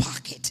in the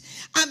pocket.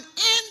 I'm in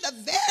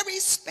the very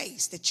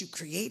space that you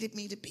created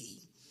me to be.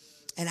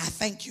 And I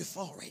thank you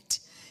for it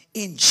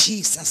in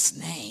Jesus'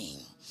 name.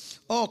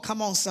 Oh,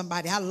 come on,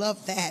 somebody. I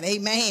love that.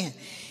 Amen.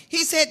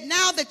 He said,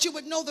 now that you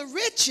would know the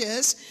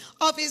riches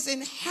of his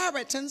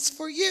inheritance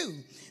for you,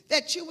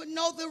 that you would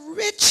know the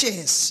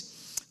riches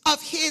of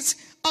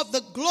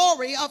the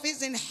glory of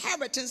his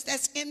inheritance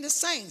that's in the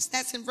saints.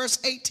 That's in verse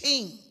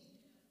 18.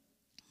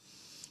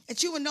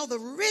 That you would know the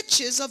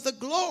riches of the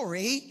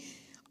glory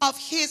of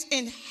his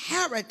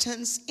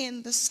inheritance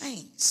in the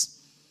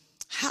saints.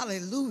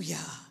 Hallelujah.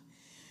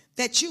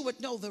 That you would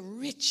know the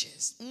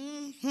riches.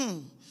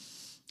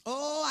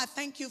 Oh, I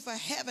thank you for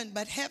heaven,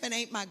 but heaven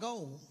ain't my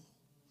goal.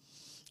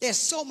 There's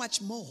so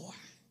much more.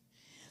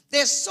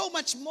 There's so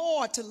much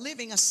more to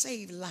living a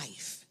saved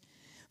life.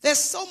 There's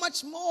so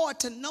much more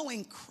to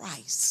knowing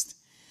Christ.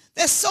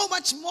 There's so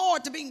much more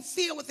to being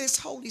filled with his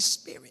Holy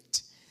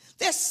Spirit.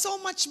 There's so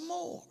much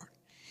more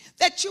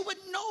that you would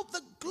know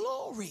the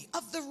glory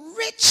of the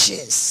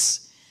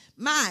riches.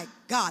 My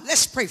God,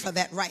 let's pray for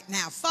that right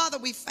now. Father,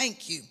 we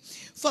thank you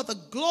for the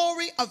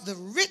glory of the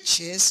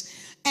riches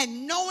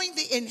and knowing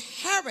the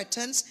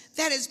inheritance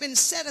that has been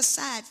set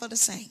aside for the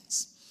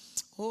saints.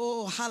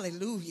 Oh,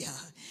 hallelujah.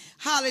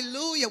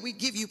 Hallelujah. We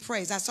give you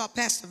praise. I saw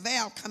Pastor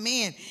Val come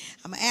in.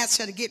 I'm going to ask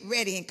her to get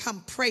ready and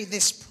come pray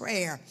this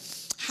prayer.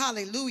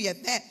 Hallelujah.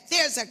 That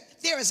there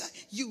is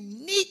a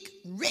unique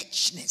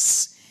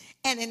richness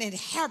and an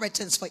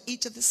inheritance for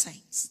each of the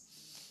saints.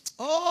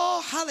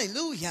 Oh,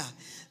 hallelujah.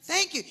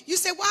 Thank you. You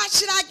say, why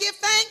should I give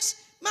thanks?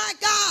 My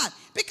God,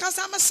 because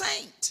I'm a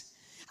saint.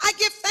 I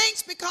give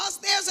thanks because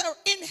there's an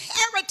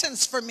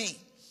inheritance for me.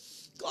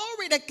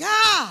 Glory to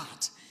God.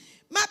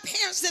 My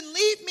parents didn't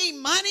leave me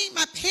money.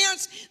 My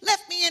parents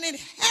left me an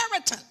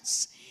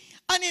inheritance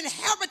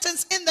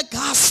in the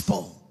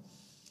gospel.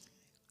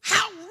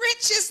 How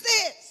rich is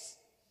this?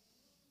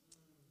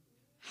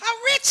 How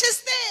rich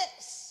is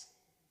this?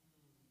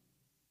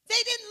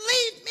 They didn't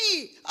leave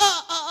me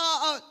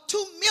a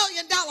 $2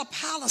 million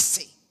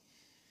policy.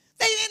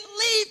 They didn't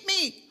leave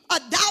me a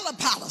dollar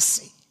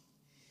policy.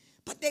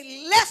 But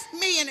they left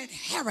me an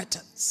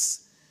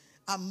inheritance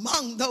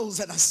among those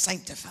that are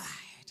sanctified.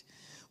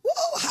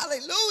 Whoa,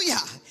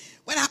 hallelujah.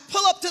 When I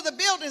pull up to the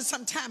building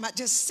sometime, I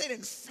just sit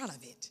in front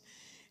of it.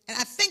 And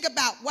I think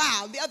about,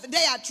 wow, the other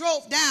day I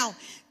drove down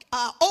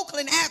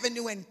Oakland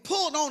Avenue and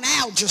pulled on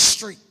Alger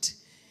Street.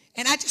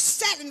 And I just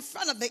sat in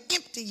front of the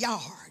empty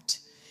yard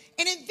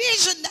and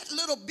envisioned that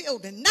little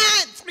building,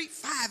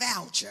 935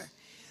 Alger,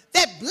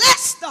 that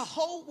blessed the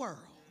whole world.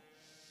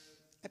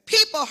 The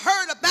people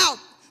heard about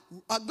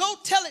Go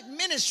Tell It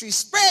ministry,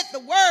 spread the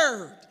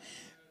word.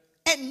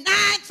 At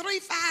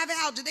 935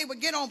 Alger, they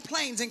would get on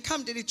planes and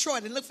come to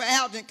Detroit and look for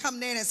Alger and come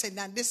there and say,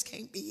 now this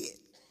can't be it.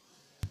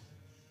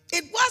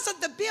 It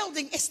wasn't the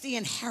building, it's the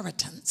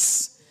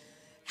inheritance.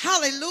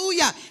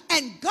 Hallelujah.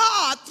 And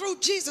God, through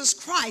Jesus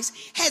Christ,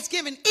 has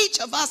given each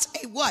of us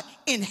a what?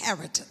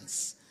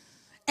 Inheritance.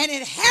 An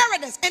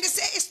inheritance. And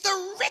it's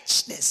the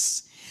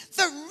richness.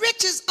 The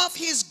riches of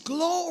his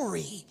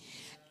glory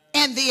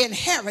and the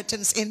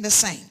inheritance in the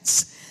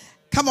saints.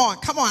 Come on,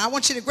 come on. I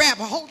want you to grab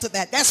a hold of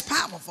that. That's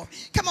powerful.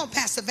 Come on,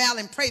 Pastor Val,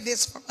 and pray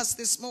this for us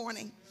this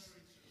morning.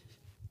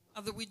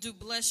 Father, we do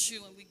bless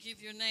you and we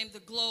give your name the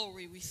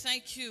glory. We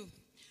thank you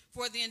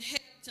for the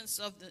inheritance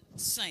of the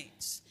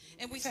saints.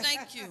 And we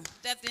thank you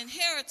that the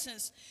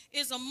inheritance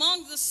is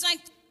among the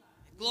sanctified.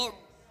 Glory.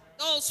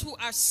 Those who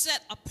are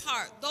set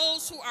apart,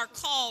 those who are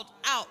called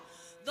out,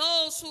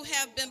 those who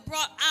have been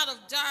brought out of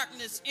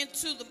darkness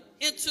into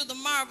the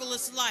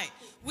marvelous light.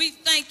 We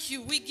thank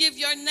you. We give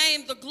your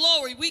name the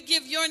glory. We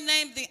give your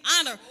name the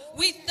honor.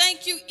 We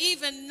thank you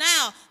even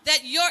now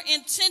that your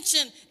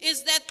intention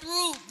is that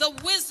through the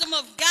wisdom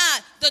of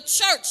God, the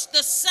church,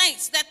 the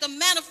saints, that the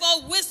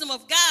manifold wisdom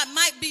of God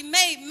might be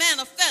made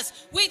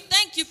manifest. We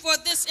thank you for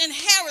this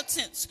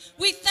inheritance.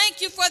 We thank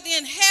you for the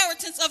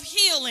inheritance of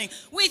healing.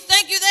 We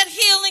thank you that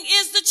healing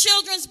is the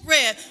children's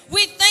bread.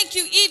 We thank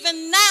you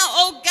even now,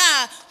 oh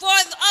God, for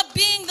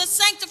being the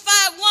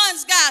sanctified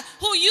ones, God,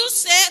 who you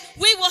said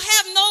we will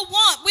have no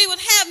want. We would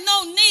have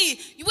no need.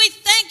 We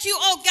thank you,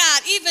 oh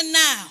God, even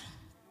now.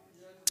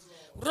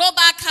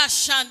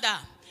 Robakashanda.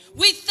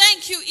 We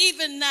thank you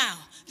even now.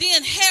 The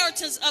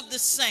inheritance of the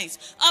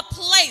saints, a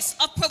place,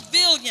 a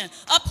pavilion,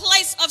 a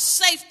place of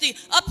safety,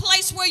 a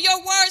place where your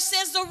word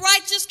says the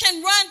righteous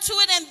can run to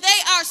it and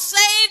they are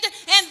saved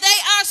and they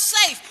are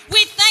safe.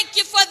 We thank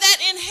you for that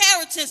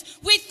inheritance.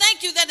 We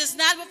thank you that it's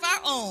not of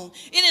our own.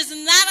 It is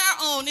not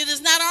our own. It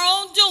is not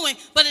our own doing,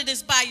 but it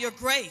is by your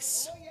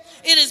grace.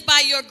 It is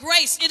by your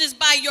grace. It is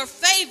by your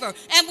favor.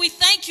 And we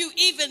thank you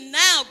even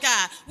now,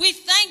 God. We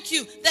thank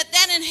you that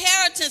that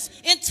inheritance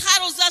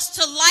entitles us us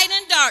to light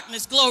and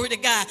darkness, glory to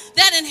God.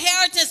 That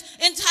inheritance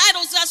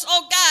entitles us,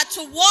 oh God,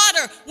 to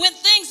water when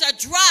things are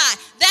dry.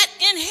 That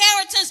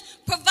inheritance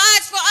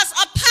provides for us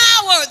a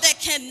power that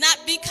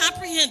cannot be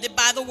comprehended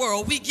by the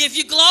world. We give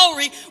you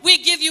glory. We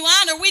give you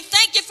honor. We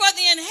thank you for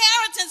the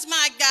inheritance,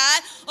 my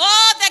God,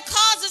 that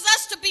causes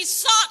us to be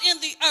salt in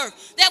the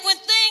earth. That when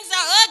things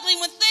are ugly,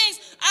 when things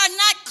are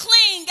not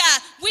clean,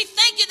 God, we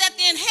thank you that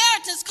the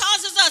inheritance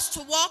causes us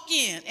to walk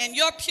in and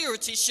your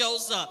purity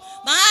shows up.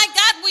 My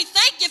God, we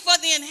thank you for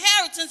the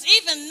inheritance.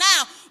 Even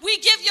now, we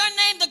give your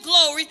name the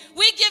glory.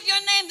 We give your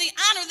name the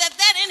honor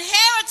that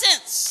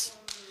inheritance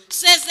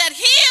says that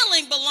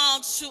healing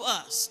belongs to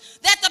us,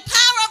 that the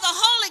power of the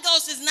Holy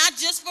Ghost is not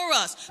just for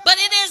us, but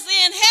it is the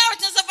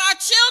inheritance of our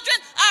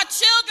children, our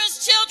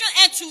children's children,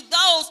 and to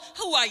those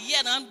who are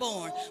yet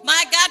unborn.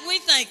 My God, we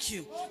thank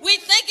you.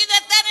 We thank you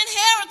that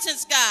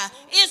inheritance, God,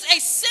 is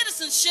a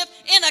citizenship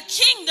in a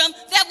kingdom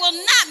that will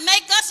not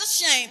make us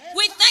ashamed.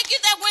 We thank you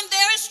that when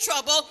there is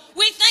trouble,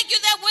 we thank you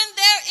that when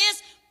there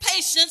is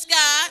patience,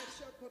 God,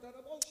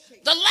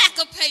 the lack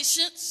of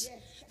patience,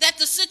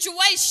 that the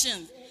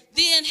situation,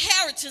 the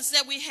inheritance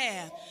that we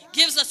have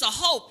gives us a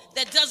hope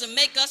that doesn't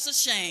make us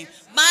ashamed.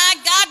 My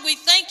God, we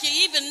thank you.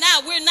 Even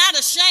now, we're not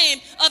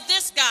ashamed of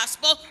this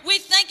gospel. We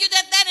thank you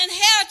that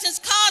inheritance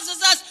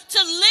causes us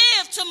to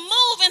live, to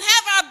move, and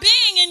have our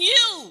being in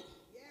you.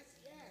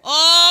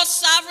 Oh,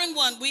 Sovereign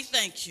One, we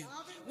thank you.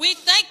 We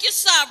thank you,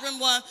 Sovereign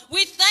One.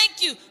 We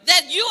thank you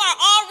that you are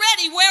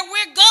already where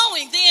we're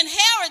going. The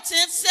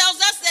inheritance tells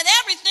us that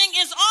everything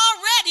is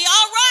already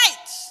all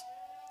right.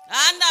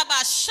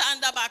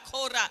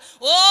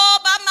 Oh,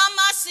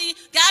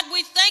 God,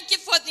 we thank you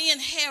for the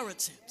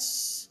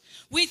inheritance.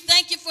 We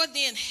thank you for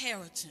the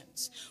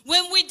inheritance.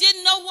 When we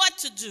didn't know what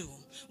to do,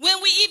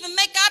 when we even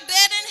make our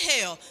bed in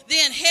hell,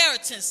 the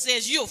inheritance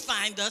says you'll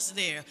find us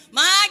there.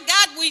 My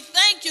God, we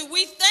thank you.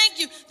 We thank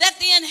you that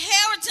the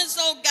inheritance,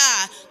 oh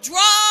God,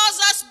 draws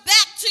us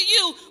back to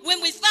you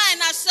when we find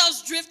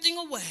ourselves drifting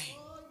away.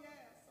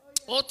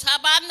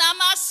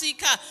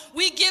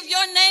 We give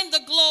your name the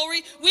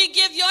glory. We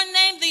give your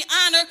name the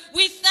honor.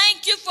 We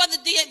thank you for the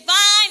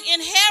divine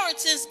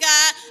inheritance,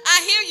 God.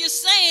 I hear you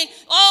saying,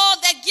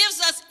 that gives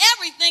us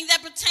everything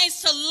that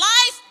pertains to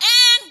life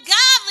and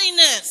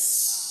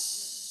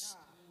godliness.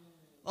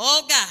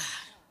 Oh, God.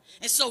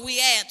 And so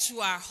we add to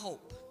our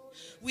hope.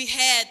 We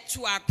add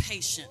to our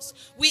patience.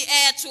 We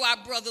add to our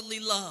brotherly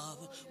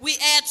love. We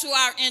add to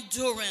our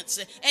endurance.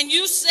 And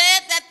you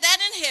said that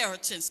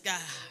inheritance,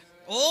 God,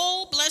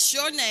 oh, bless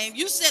your name.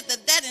 You said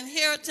that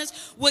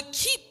inheritance would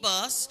keep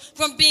us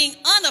from being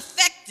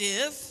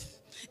ineffective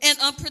and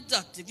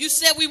unproductive. You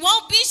said we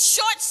won't be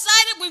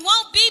short-sighted, we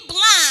won't be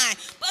blind,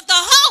 but the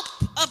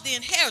hope of the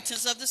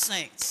inheritance of the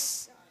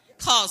saints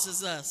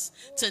causes us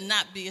to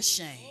not be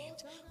ashamed.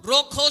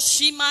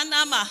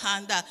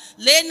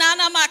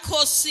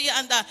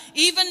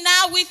 Even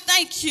now we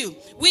thank you.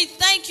 We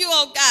thank you,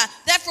 oh God,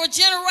 that for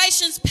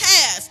generations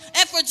past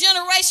and for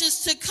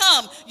generations to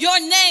come, your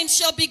name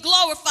shall be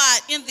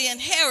glorified in the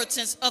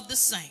inheritance of the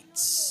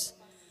saints,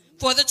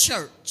 for the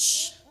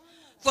church,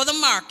 for the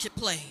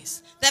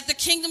marketplace, that the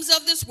kingdoms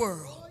of this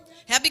world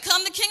have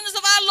become the kingdoms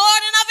of our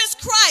Lord and of his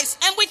Christ.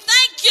 And we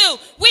thank you.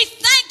 We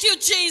thank you,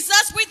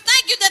 Jesus. We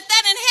thank you that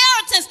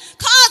inheritance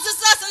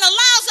causes us and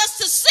allows us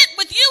to sit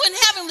with you in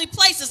heavenly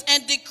places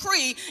and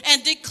decree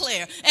and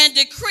declare and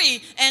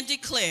decree and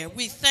declare.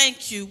 We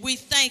thank you. We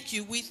thank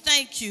you. We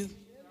thank you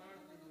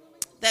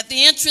that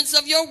the entrance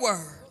of your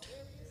word,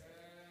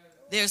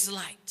 there's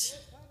light.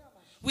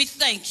 We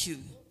thank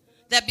you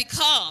that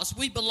because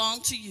we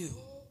belong to you,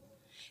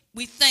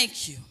 we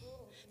thank you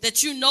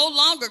that you no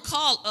longer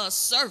call us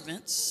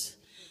servants,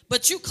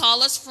 but you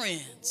call us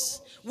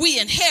friends. We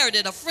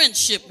inherited a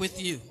friendship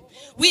with you.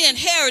 We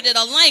inherited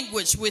a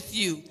language with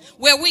you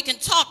where we can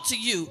talk to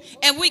you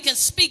and we can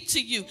speak to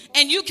you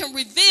and you can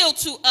reveal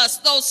to us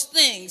those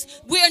things.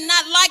 We're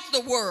not like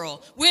the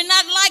world. We're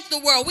not like the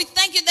world. We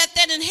thank you that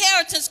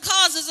inheritance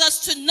causes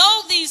us to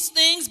know these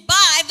things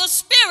by the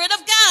Spirit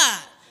of God.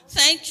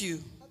 Thank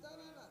you.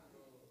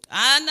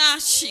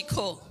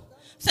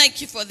 Thank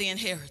you for the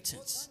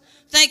inheritance.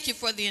 Thank you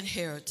for the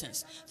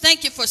inheritance.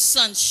 Thank you for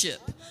sonship.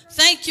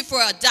 Thank you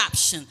for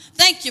adoption.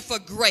 Thank you for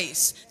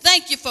grace.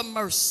 Thank you for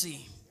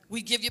mercy.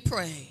 We give you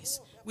praise.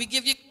 We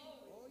give you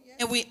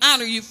and we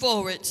honor you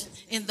for it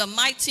in the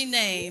mighty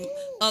name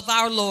of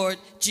our Lord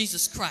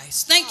Jesus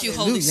Christ. Thank you,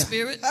 Holy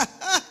Spirit.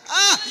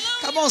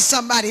 Come on,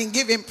 somebody, and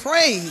give him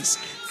praise.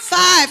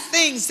 5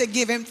 things to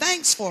give him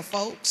thanks for,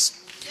 folks.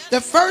 The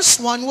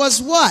first one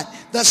was what?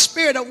 The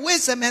spirit of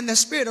wisdom and the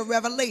spirit of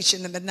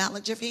revelation and the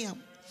knowledge of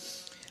him.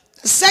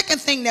 The second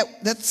thing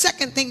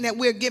that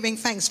we're giving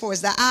thanks for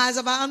is the eyes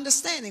of our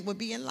understanding will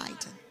be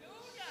enlightened.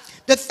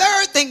 The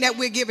third thing that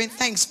we're giving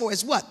thanks for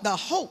is what? The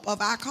hope of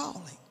our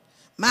calling.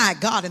 My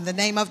God, in the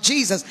name of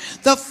Jesus.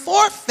 The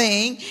fourth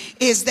thing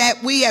is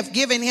that we have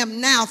given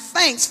him now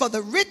thanks for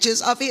the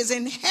riches of his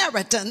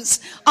inheritance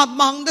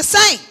among the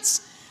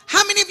saints.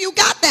 How many of you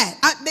got that?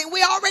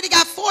 We already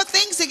got 4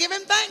 things to give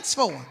him thanks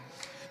for.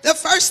 The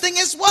first thing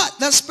is what?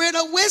 The spirit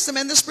of wisdom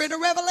and the spirit of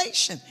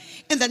revelation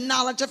and the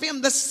knowledge of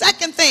him. The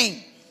second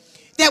thing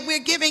that we're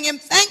giving him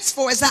thanks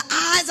for is the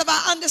eyes of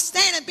our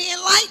understanding being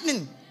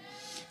enlightened.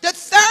 The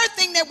third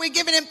thing that we're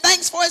giving him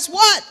thanks for is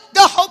what?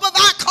 The hope of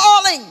our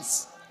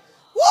callings.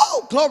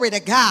 Whoa, glory to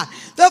God.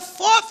 The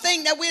fourth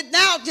thing that we're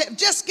now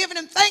just giving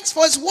him thanks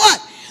for is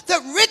what? The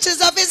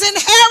riches of his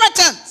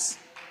inheritance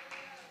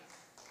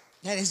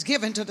that is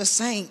given to the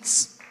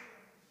saints.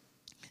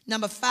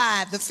 Number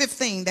 5, the fifth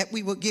thing that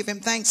we will give him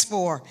thanks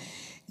for.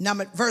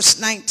 Verse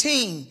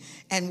 19.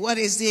 And what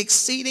is the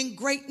exceeding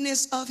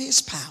greatness of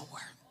his power?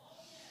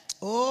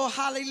 Oh,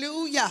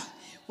 hallelujah.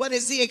 What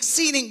is the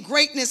exceeding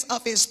greatness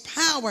of his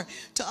power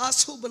to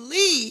us who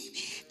believe,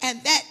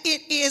 and that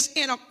it is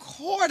in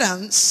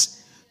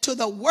accordance to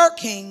the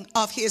working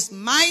of his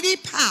mighty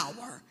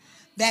power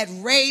that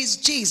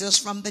raised Jesus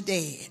from the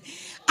dead.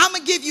 I'm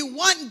going to give you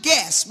one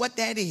guess what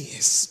that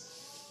is.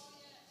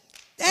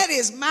 That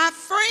is my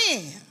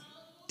friend.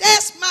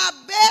 That's my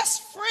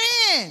best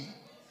friend.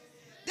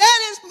 That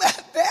is my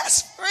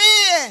best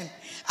friend.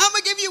 I'm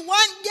going to give you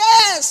one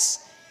guess.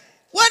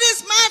 What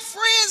is my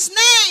friend's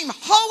name?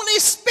 Holy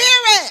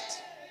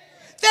Spirit.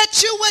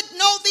 That you would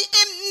know the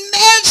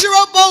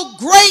immeasurable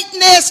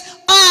greatness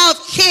of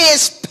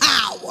his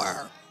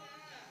power.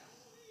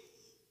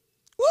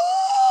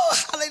 Woo,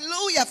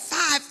 hallelujah.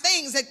 5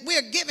 things that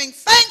we're giving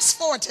thanks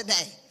for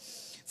today.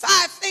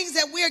 5 things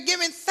that we're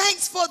giving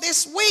thanks for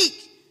this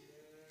week.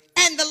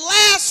 And the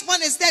last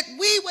one is that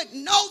we would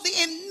know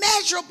the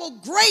immeasurable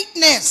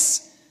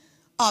greatness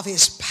of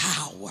his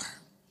power.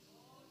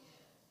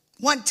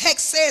 One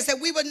text says that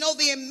we would know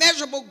the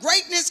immeasurable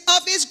greatness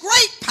of his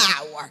great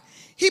power.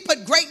 He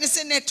put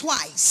greatness in there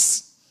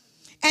twice.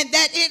 And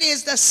that it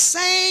is the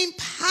same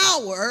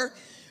power,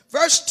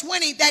 verse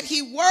 20, that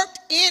he worked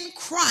in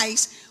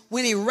Christ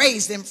when he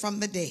raised him from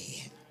the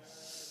dead.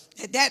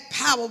 That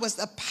power was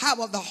the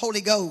power of the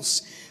Holy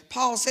Ghost.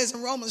 Paul says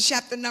in Romans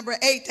chapter number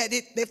 8 that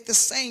if the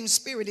same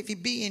spirit, if he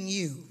be in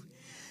you,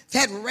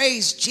 that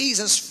raised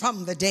Jesus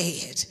from the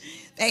dead,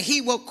 that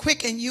he will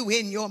quicken you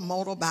in your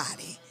mortal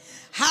body.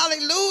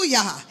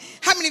 Hallelujah.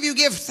 How many of you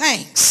give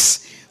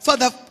thanks for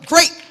the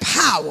great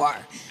power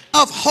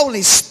of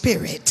Holy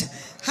Spirit?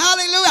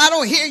 Hallelujah. I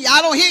don't hear you.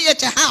 I don't hear you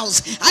at your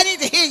house. I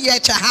need to hear you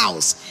at your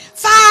house.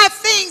 5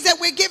 things that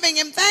we're giving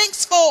him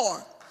thanks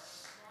for.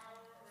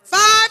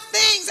 5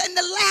 things. And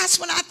the last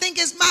one I think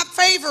is my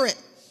favorite.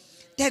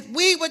 That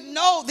we would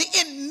know the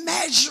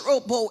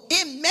immeasurable,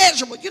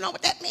 you know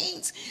what that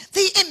means?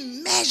 The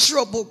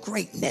immeasurable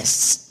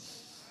greatness.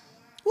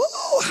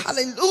 Woo,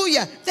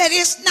 hallelujah. That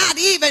is not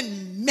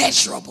even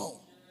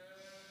measurable.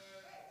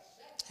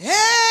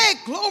 Hey,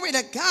 glory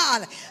to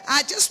God.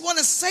 I just want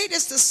to say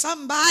this to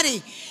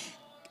somebody.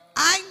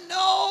 I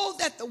know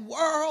that the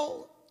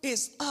world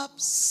is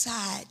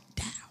upside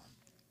down.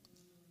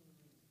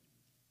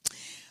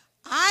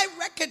 I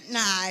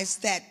recognize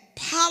that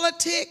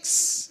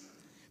politics,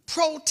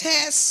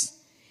 protests,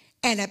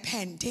 and a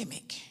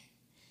pandemic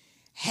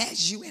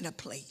has you in a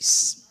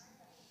place.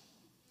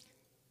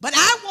 But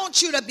I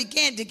want you to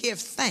begin to give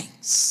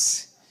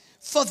thanks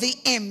for the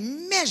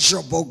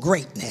immeasurable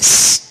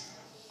greatness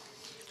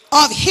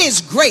of his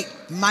great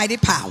mighty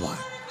power.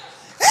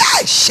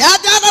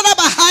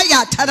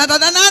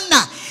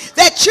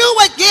 That you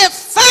would give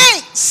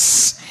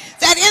thanks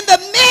that in the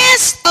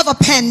midst of a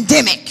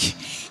pandemic,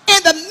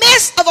 in the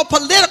midst of a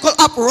political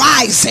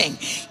uprising,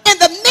 in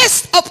the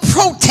midst of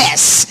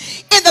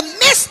protests, in the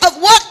midst of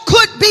what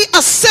could be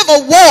a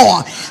civil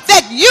war,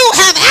 that you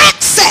have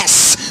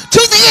access to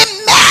the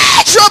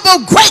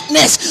immeasurable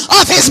greatness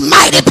of his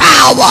mighty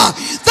power.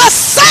 The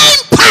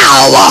same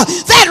power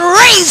that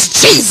raised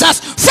Jesus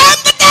from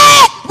the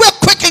dead will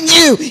quicken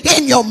you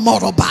in your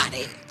mortal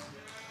body.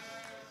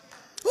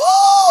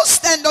 Ooh,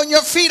 stand on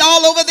your feet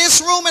all over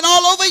this room and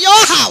all over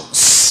your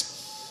house.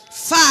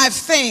 5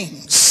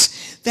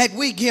 things that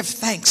we give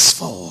thanks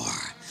for.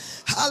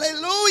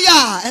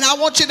 Hallelujah. And I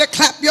want you to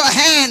clap your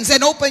hands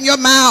and open your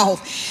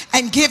mouth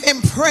and give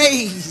him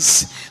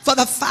praise for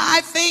the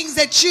 5 things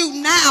that you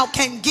now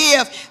can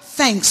give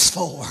thanks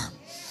for.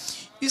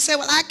 You say,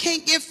 well, I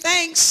can't give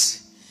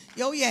thanks.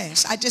 Oh,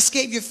 yes, I just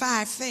gave you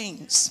 5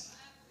 things.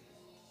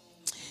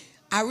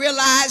 I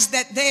realize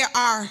that there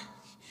are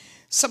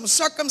some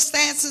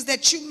circumstances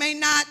that you may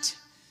not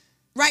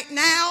right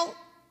now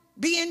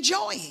be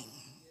enjoying.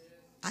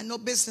 I know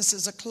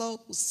businesses are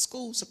closed,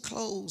 schools are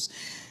closed,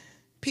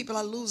 people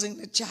are losing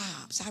their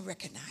jobs. I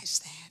recognize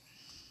that.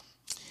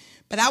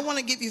 But I want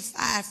to give you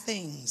 5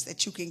 things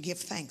that you can give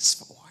thanks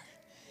for.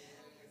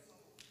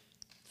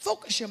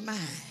 Focus your mind.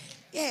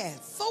 Yeah,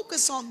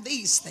 focus on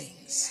these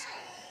things.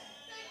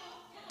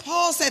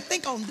 Paul said,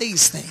 think on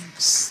these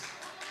things.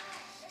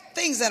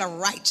 Things that are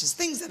righteous,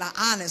 things that are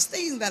honest,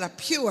 things that are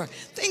pure,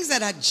 things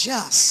that are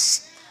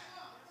just.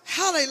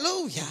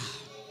 Hallelujah.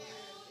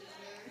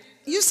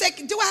 You say,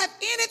 do I have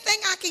anything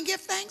I can give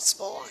thanks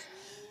for?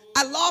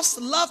 I lost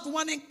a loved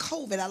one in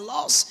COVID. I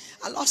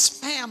lost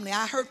family.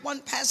 I heard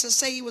one pastor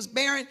say he was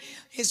bearing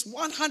his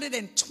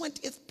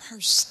 120th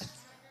person.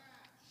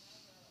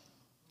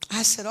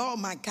 I said, oh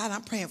my God,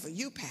 I'm praying for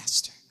you,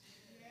 Pastor.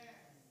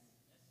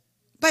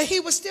 But he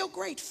was still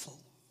grateful,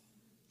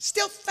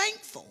 still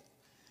thankful,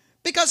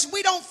 because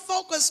we don't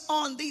focus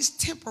on these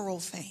temporal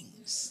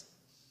things.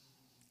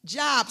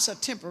 Jobs are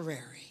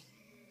temporary.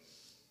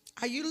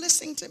 Are you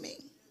listening to me?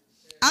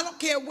 I don't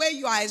care where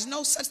you are. There's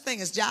no such thing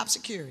as job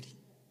security.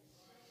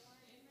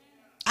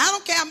 I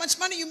don't care how much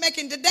money you're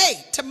making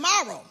today.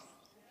 Tomorrow,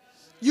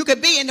 you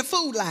could be in the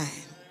food line.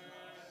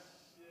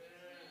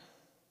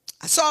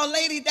 I saw a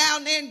lady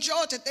down there in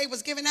Georgia. They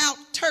was giving out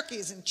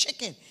turkeys and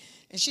chicken.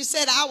 And she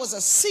said, I was a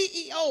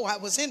CEO. I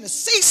was in the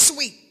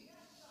C-suite.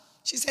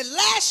 She said,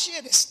 last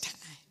year this time.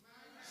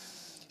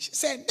 She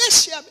said,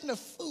 this year I'm in the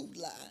food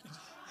line.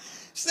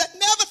 She said,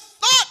 never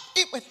thought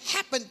it would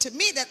happen to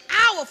me that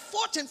our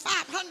Fortune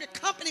 500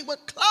 company would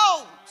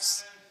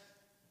close.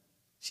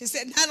 She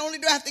said, not only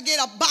do I have to get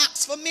a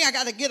box for me, I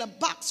got to get a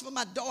box for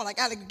my daughter. I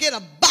got to get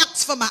a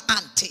box for my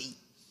auntie.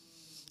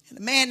 And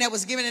the man that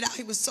was giving it out,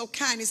 he was so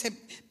kind. He said,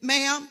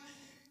 ma'am,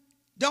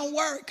 don't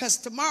worry, because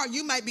tomorrow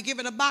you might be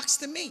giving a box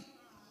to me.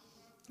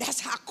 That's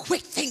how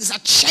quick things are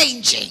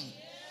changing.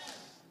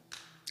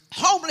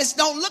 Homeless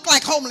don't look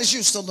like homeless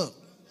used to look.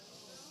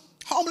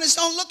 Homeless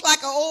don't look like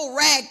an old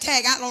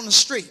ragtag out on the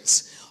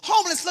streets.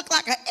 Homeless look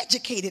like an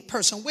educated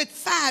person with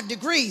 5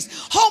 degrees.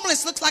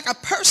 Homeless looks like a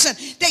person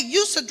that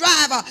used to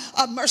drive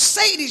a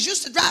Mercedes,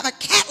 used to drive a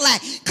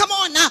Cadillac. Come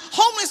on now,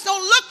 homeless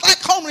don't look like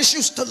homeless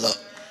used to look.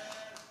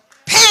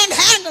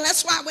 Panhandle,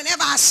 that's why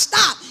whenever I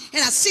stop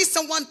and I see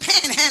someone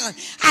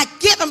panhandling, I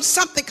give them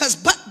something, because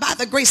but by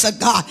the grace of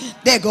God,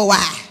 there go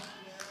I.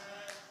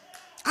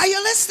 Are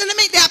you listening to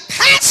me? There are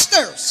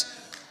pastors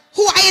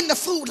who are in the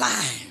food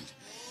line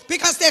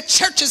because their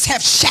churches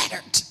have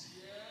shattered.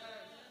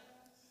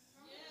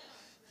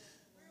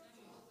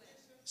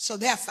 So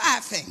there are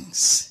 5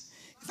 things,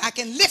 if I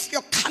can lift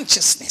your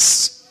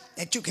consciousness,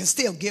 that you can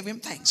still give him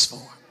thanks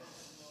for.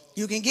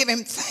 You can give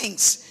him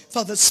thanks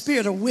for the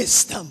spirit of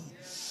wisdom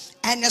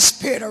and the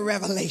spirit of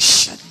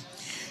revelation.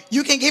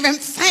 You can give him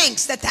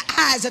thanks that the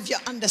eyes of your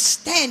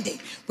understanding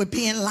would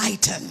be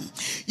enlightened.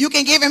 You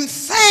can give him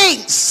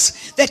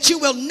thanks that you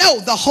will know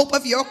the hope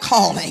of your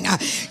calling.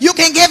 You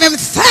can give him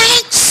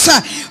thanks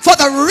for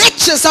the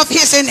riches of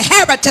his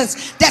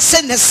inheritance that's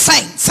in the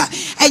saints.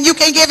 And you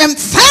can give him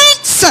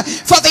thanks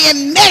for the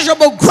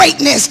immeasurable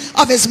greatness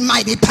of his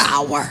mighty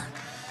power.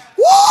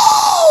 Woo!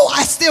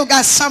 I still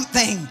got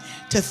something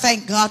to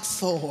thank God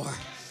for.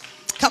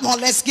 Come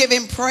on, let's give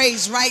him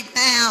praise right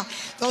now.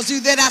 Those of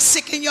you that are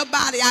sick in your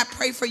body, I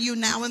pray for you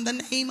now in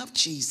the name of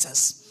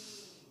Jesus.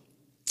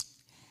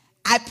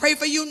 I pray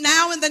for you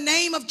now in the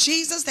name of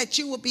Jesus that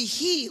you will be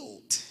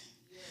healed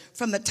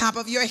from the top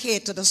of your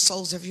head to the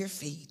soles of your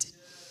feet.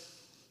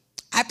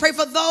 I pray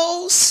for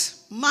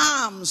those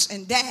moms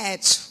and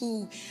dads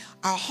who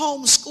are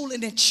homeschooling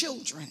their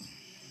children,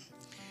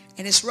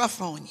 and it's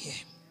rough on you.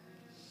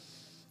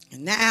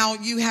 And now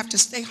you have to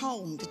stay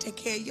home to take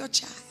care of your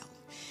child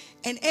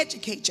and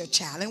educate your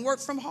child and work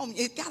from home.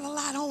 You've got a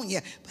lot on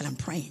you, but I'm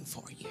praying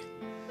for you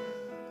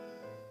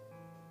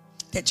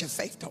that your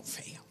faith don't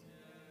fail.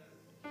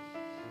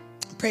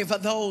 I pray for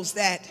those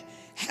that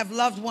have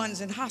loved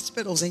ones in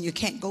hospitals and you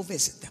can't go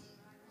visit them.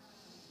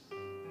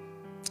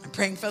 I'm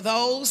praying for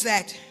those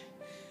that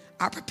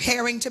are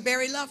preparing to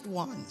bury loved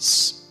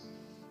ones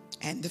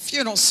and the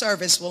funeral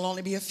service will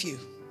only be a few.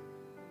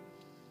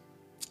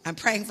 I'm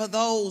praying for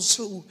those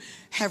who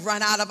have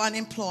run out of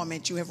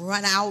unemployment. You have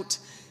run out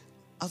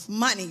of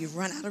money. You've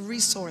run out of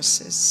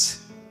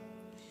resources.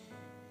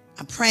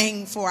 I'm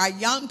praying for our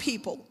young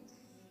people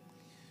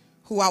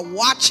who are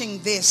watching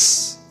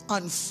this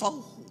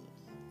unfold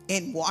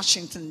in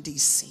Washington,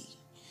 D.C.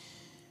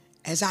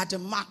 as our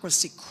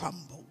democracy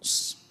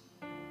crumbles.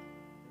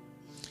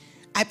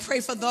 I pray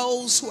for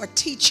those who are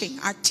teaching,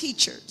 our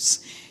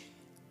teachers,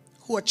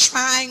 who are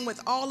trying with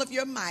all of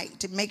your might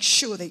to make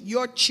sure that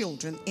your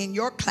children in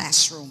your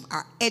classroom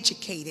are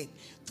educated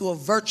through a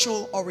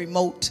virtual or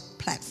remote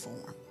platform.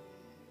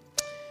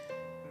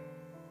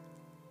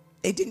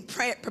 They didn't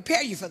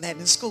prepare you for that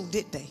in school,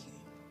 did they?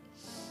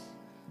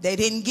 They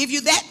didn't give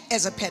you that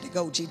as a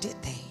pedagogy, did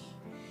they?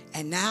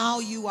 And now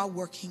you are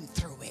working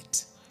through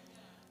it.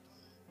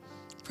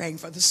 Praying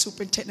for the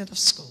superintendent of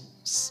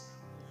schools.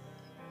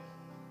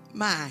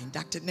 Mine,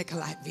 Dr.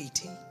 Nikolai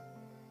Vaughn.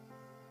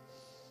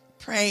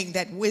 Praying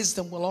that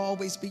wisdom will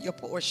always be your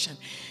portion.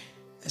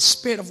 The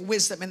spirit of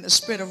wisdom and the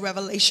spirit of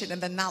revelation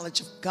and the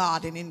knowledge of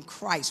God and in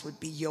Christ would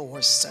be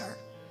yours, sir.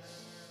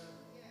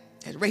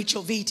 That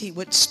Rachel Vaughn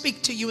would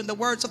speak to you in the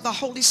words of the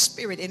Holy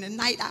Spirit in the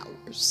night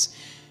hours.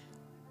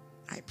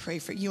 I pray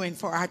for you and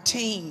for our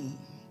team,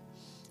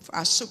 for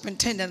our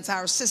superintendents,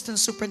 our assistant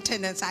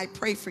superintendents. I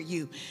pray for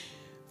you,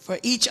 for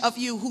each of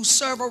you who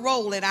serve a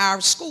role in our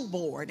school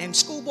board and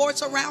school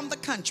boards around the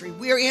country.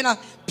 We're in a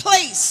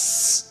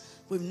place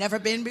we've never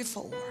been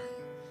before.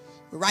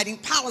 We're writing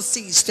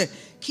policies to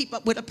keep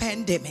up with a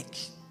pandemic.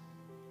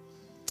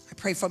 I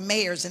pray for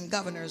mayors and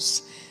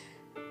governors.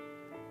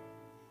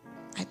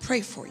 I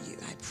pray for you.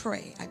 I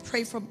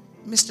pray for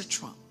Mr.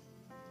 Trump.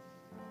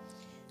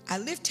 I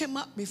lift him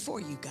up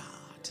before you, God.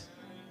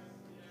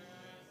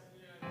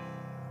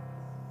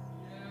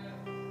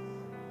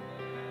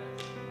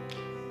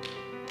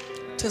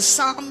 To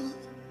some,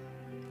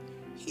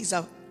 he's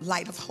a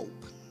light of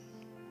hope.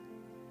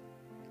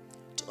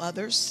 To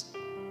others,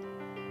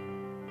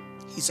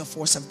 he's a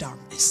force of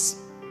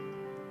darkness.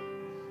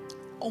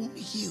 Only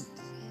you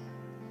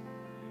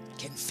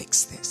can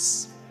fix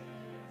this.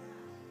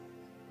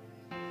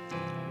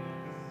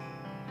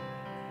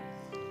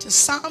 To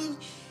some,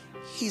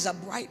 he's a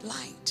bright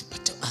light,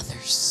 but to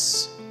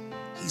others,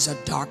 he's a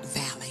dark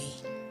valley.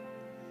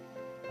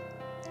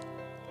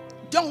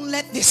 Don't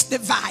let this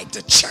divide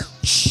the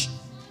church.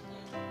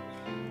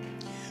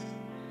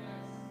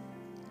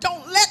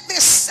 Don't let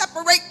this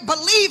separate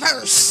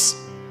believers.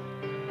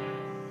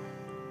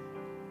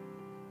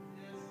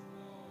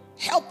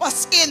 Help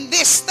us in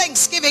this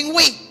Thanksgiving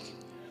week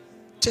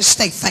to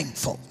stay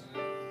thankful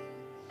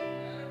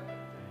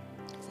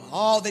for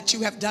all that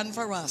you have done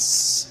for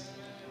us.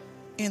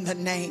 In the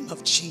name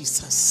of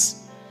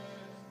Jesus.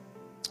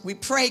 We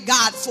pray,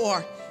 God,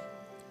 for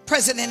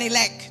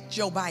President-elect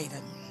Joe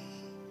Biden.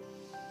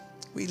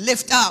 We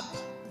lift up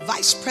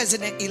Vice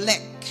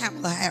President-elect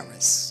Kamala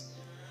Harris.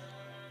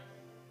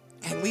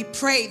 And we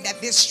pray that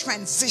this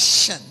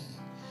transition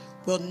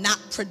will not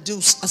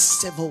produce a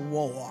civil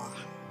war.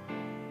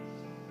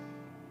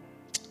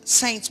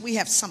 Saints, we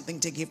have something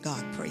to give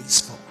God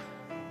praise for.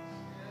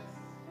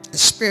 The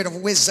spirit of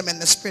wisdom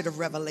and the spirit of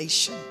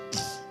revelation.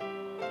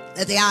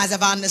 That the eyes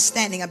of our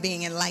understanding are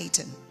being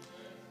enlightened.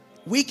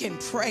 We can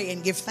pray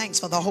and give thanks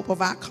for the hope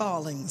of our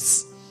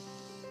callings.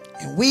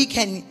 And we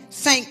can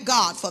thank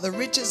God for the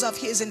riches of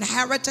his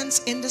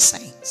inheritance in the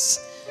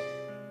saints.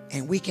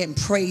 And we can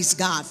praise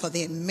God for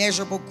the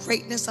immeasurable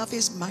greatness of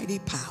his mighty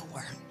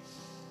power.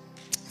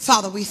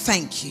 Father, we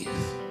thank you.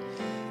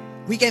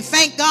 We can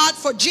thank God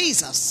for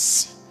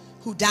Jesus,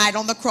 who died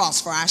on the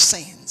cross for our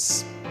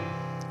sins.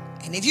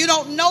 And if you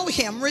don't know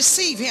him,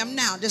 receive him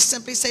now. Just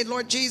simply say,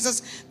 Lord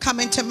Jesus,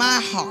 come into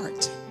my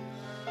heart.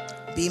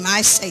 Be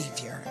my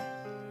Savior.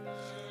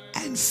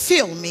 And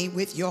fill me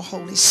with your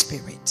Holy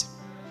Spirit.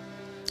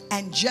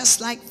 And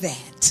just like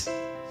that,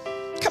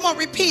 come on,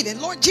 repeat it.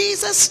 Lord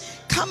Jesus,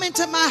 come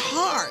into my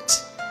heart.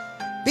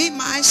 Be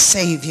my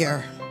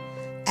Savior.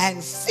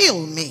 And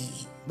fill me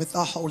with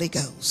the Holy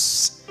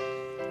Ghost.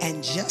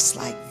 And just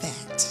like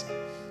that,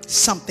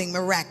 something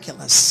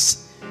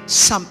miraculous,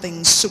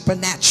 something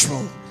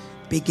supernatural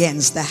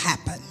begins to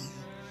happen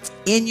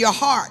in your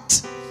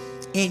heart,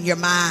 in your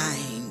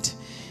mind,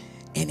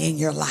 and in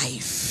your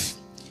life.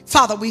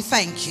 Father, we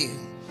thank you.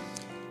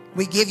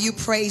 We give you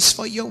praise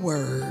for your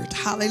word.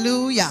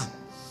 Hallelujah.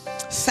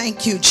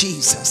 Thank you,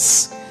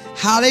 Jesus.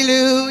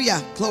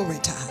 Hallelujah. Glory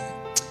to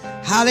God.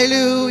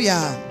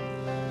 Hallelujah.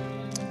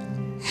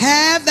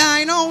 Have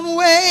thine own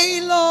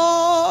way,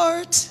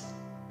 Lord.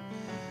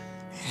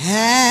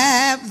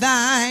 Have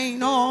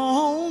thine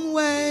own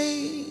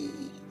way.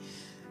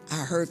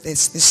 I heard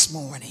this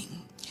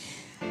morning.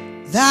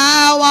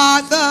 Thou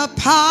art the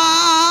potter,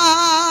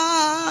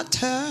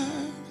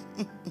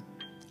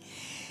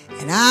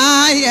 and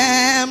I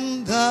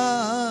am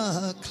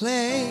the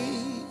clay.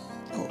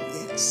 Oh,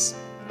 yes.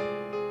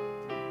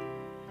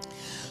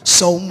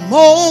 So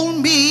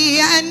mold me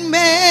and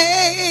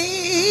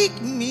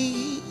make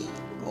me,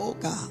 oh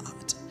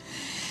God,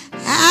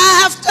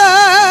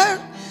 after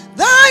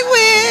thy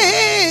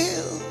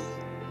will,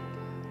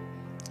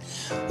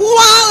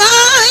 while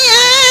I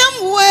am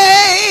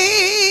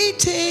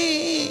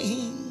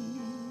waiting,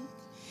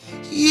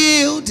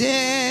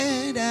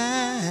 yielded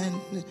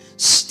and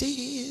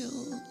still.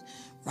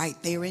 Right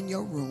there in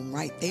your room,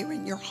 right there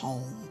in your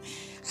home,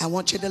 I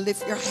want you to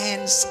lift your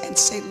hands and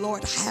say,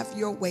 Lord, have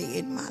your way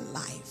in my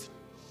life.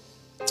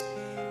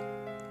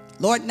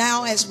 Lord,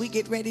 now as we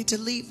get ready to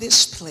leave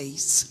this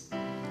place,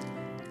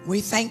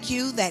 we thank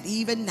you that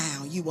even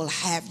now you will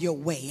have your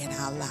way in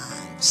our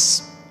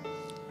lives.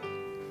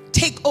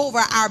 Take over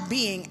our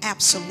being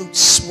absolute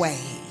sway.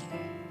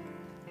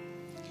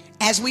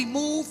 As we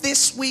move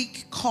this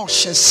week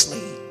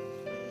cautiously,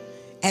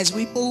 as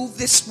we move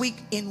this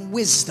week in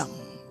wisdom,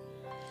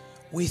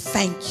 we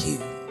thank you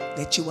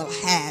that you will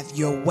have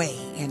your way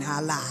in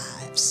our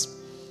lives.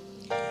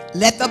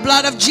 Let the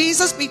blood of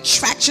Jesus be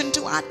traction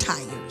to our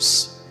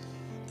tires.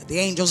 The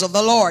angels of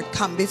the Lord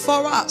come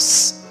before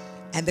us,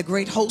 and the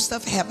great host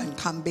of heaven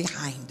come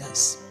behind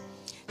us.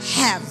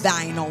 Have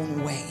thine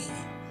own way.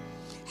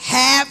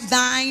 Have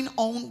thine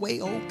own way,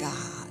 oh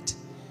God.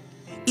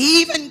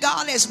 Even,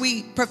 God, as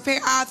we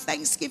prepare our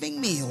Thanksgiving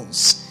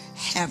meals,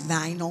 have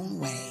thine own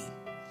way.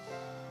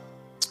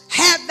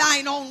 Have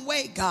thine own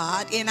way,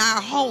 God, in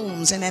our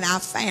homes and in our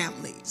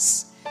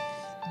families.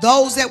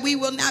 Those that we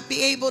will not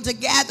be able to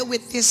gather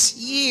with this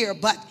year,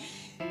 but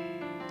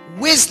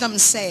wisdom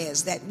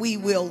says that we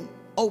will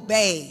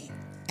obey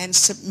and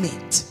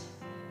submit.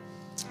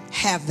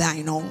 Have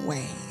thine own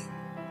way.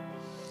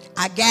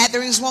 Our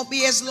gatherings won't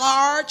be as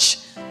large,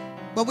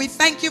 but we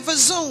thank you for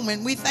Zoom,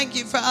 and we thank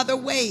you for other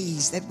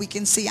ways that we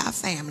can see our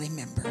family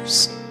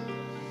members.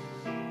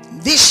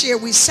 This year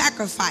we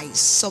sacrifice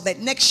so that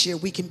next year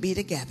we can be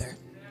together.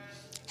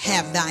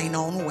 Have thine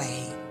own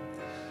way.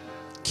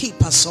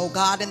 Keep us, oh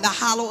God, in the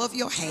hollow of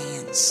your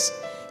hands.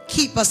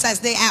 Keep us as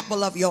the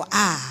apple of your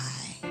eye.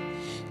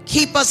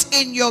 Keep us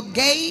in your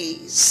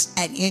gaze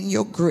and in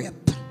your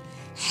grip.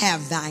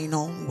 Have thine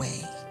own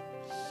way.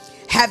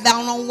 Have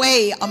thine own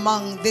way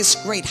among this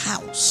great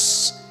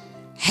house.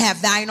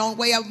 Have thine own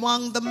way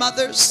among the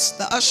mothers,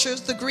 the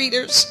ushers, the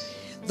greeters,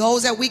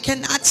 those that we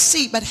cannot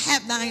see, but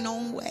have thine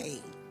own way.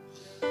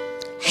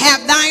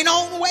 Have thine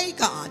own way,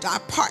 God, our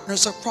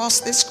partners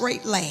across this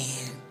great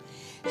land.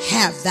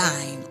 Have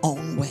thine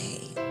own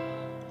way.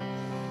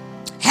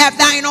 Have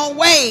thine own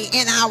way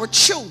in our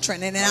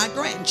children and in our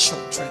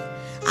grandchildren.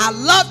 Our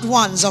loved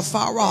ones are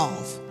far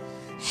off.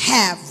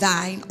 Have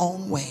thine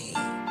own way.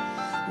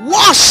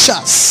 Wash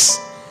us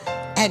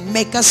and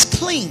make us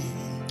clean,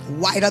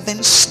 whiter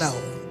than snow.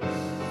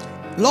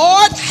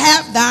 Lord,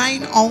 have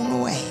thine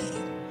own way.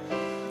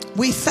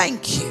 We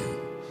thank you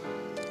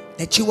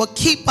that you will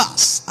keep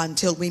us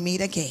until we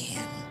meet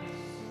again.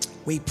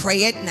 We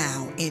pray it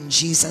now in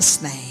Jesus'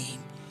 name.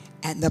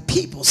 And the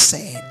people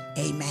said,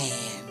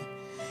 amen.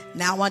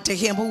 Now unto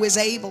him who is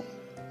able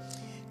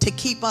to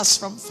keep us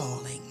from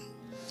falling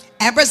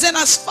and present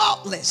us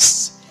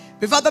faultless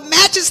before the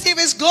majesty of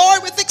his glory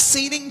with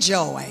exceeding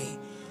joy.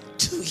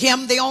 To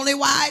him, the only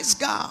wise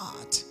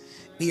God,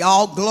 be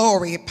all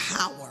glory,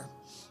 power,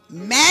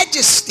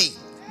 majesty,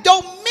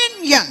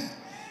 dominion,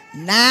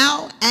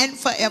 now and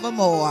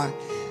forevermore.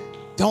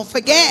 Don't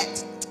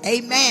forget,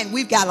 amen,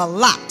 we've got a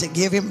lot to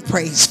give him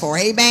praise for.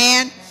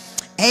 Amen.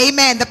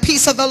 Amen. The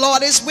peace of the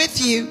Lord is with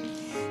you.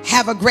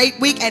 Have a great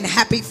week and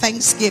happy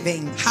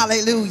Thanksgiving.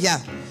 Hallelujah.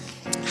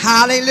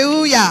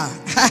 Hallelujah.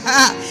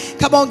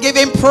 Come on, give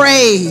him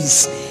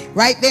praise.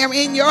 Right there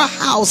in your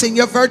house, in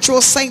your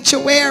virtual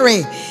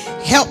sanctuary.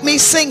 Help me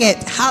sing it.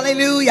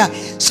 Hallelujah.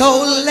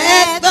 So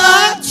let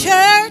the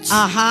church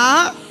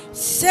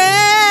say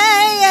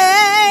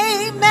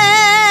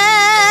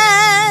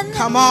amen.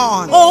 Come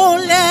on. Oh,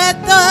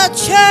 let the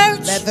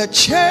church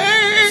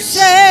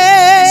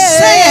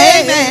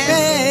say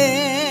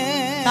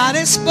amen. God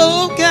has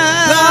spoken.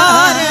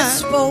 God has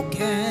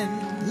spoken.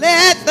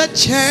 Let the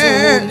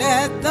church,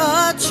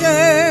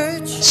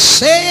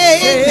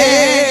 say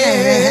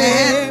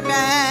amen.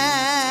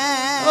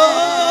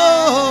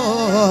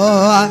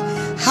 Oh,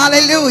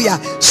 hallelujah.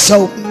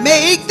 So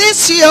make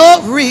this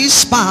your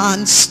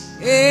response.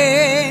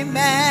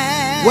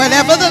 Amen.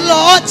 Whatever the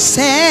Lord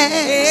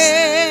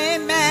says.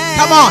 Amen.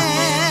 Come on.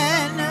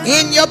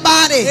 In your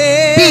body,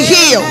 be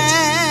healed.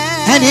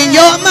 And in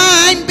your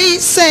mind, be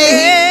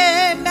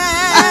saved.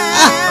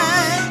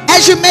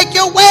 As you make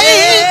your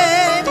way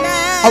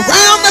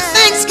around the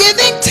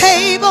Thanksgiving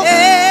table,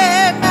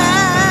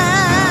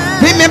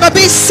 remember,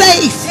 be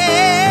safe.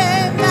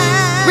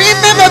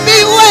 Remember,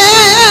 be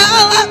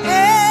well.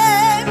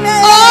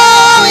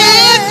 Oh,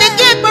 if you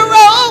get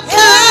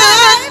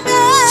broken,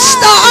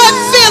 start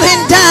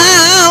feeling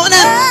down,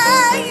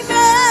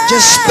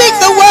 just speak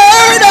the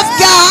word of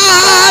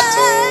God.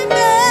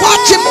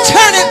 Watch him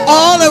turn it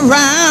all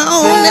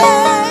around.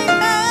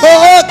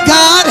 Oh,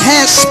 God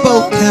has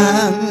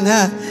spoken.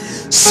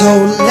 So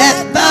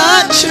let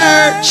the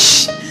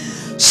church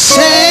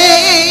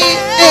say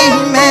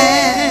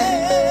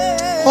amen.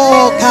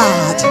 Oh,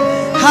 God.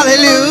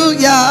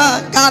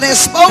 Hallelujah. God has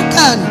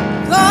spoken.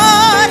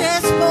 God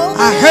has spoken.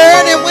 I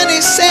heard it when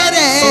he said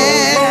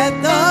it.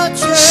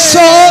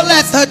 So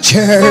let the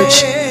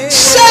church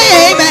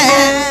say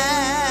amen.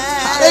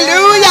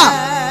 Hallelujah.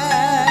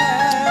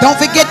 Don't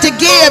forget to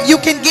give. You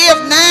can give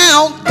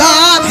now.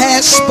 God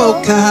has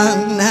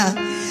spoken.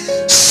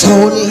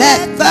 So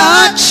let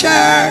the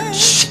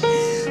church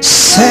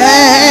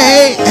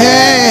say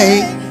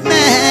amen.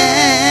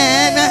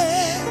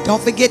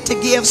 Don't forget to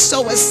give.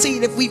 Sow a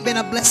seed if we've been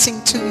a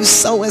blessing to you.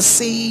 Sow a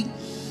seed.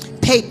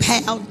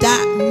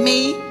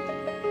 PayPal.me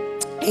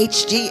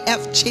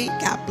HGFG.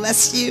 God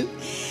bless you.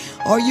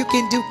 Or you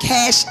can do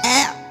Cash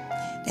App.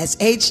 That's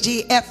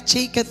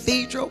HGFG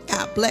Cathedral.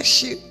 God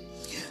bless you.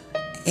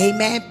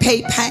 Amen.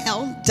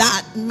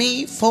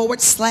 PayPal.me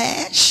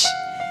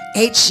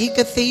 /HG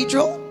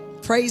Cathedral.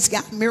 Praise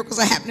God. Miracles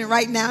are happening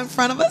right now in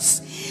front of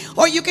us.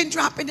 Or you can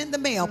drop it in the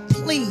mail.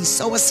 Please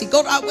sow a seed.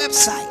 Go to our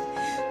website,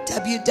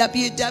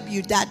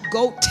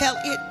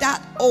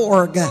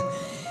 www.gotellit.org,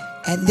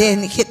 and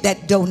then hit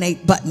that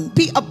donate button.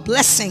 Be a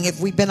blessing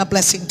if we've been a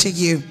blessing to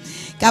you.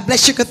 God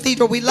bless you,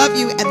 Cathedral. We love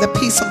you, and the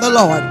peace of the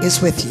Lord is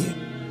with you.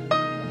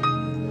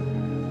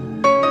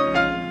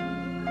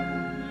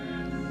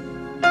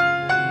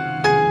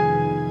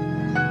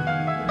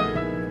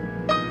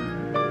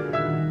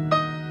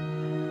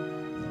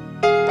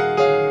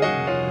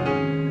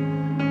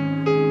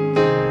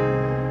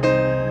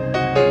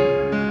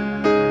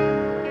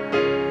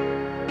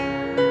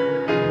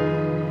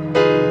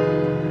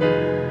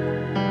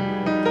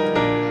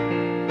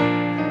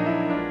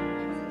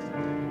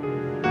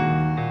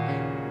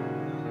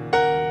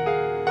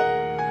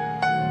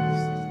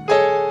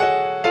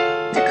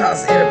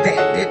 Pentecost in a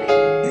pandemic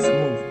is a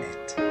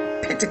movement.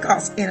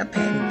 Pentecost in a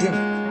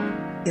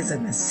pandemic is a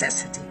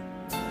necessity.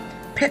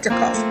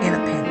 Pentecost in a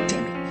pandemic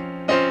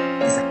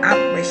is an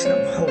operation of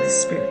the Holy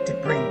Spirit to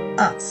bring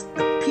us,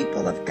 the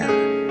people of God,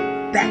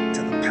 back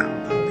to the power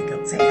of the Holy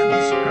Ghost. Hey, I'm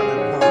Bishop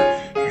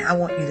Corletta, and I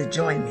want you to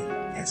join me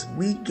as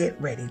we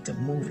get ready to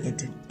move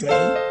into day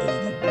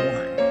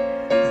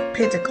 81 of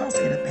Pentecost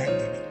in a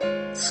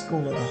Pandemic,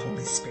 School of the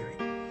Holy Spirit,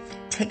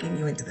 taking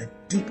you into the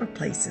deeper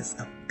places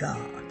of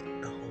God,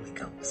 the Holy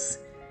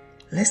Ghost.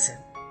 Listen,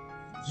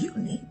 you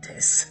need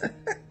this.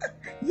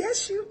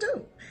 Yes, you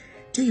do.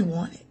 Do you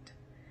want it?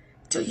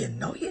 Do you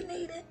know you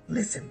need it?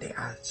 Listen, there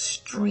are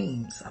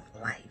streams of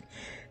light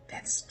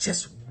that's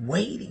just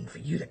waiting for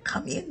you to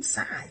come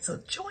inside. So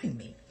join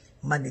me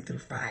Monday through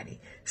Friday,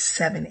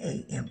 7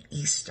 a.m.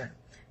 Eastern,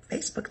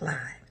 Facebook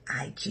Live,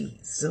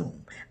 IG,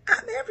 Zoom.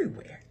 I'm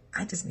everywhere.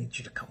 I just need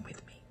you to come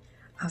with me.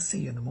 I'll see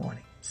you in the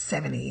morning,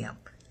 7 a.m.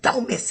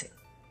 Don't miss it.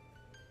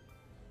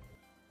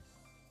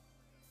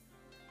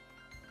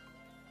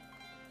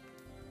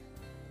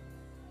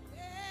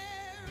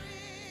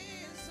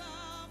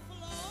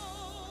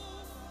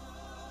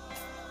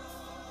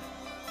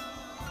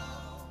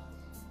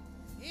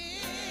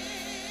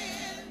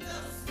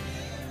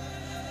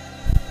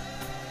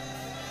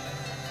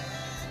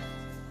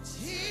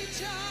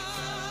 Teach us.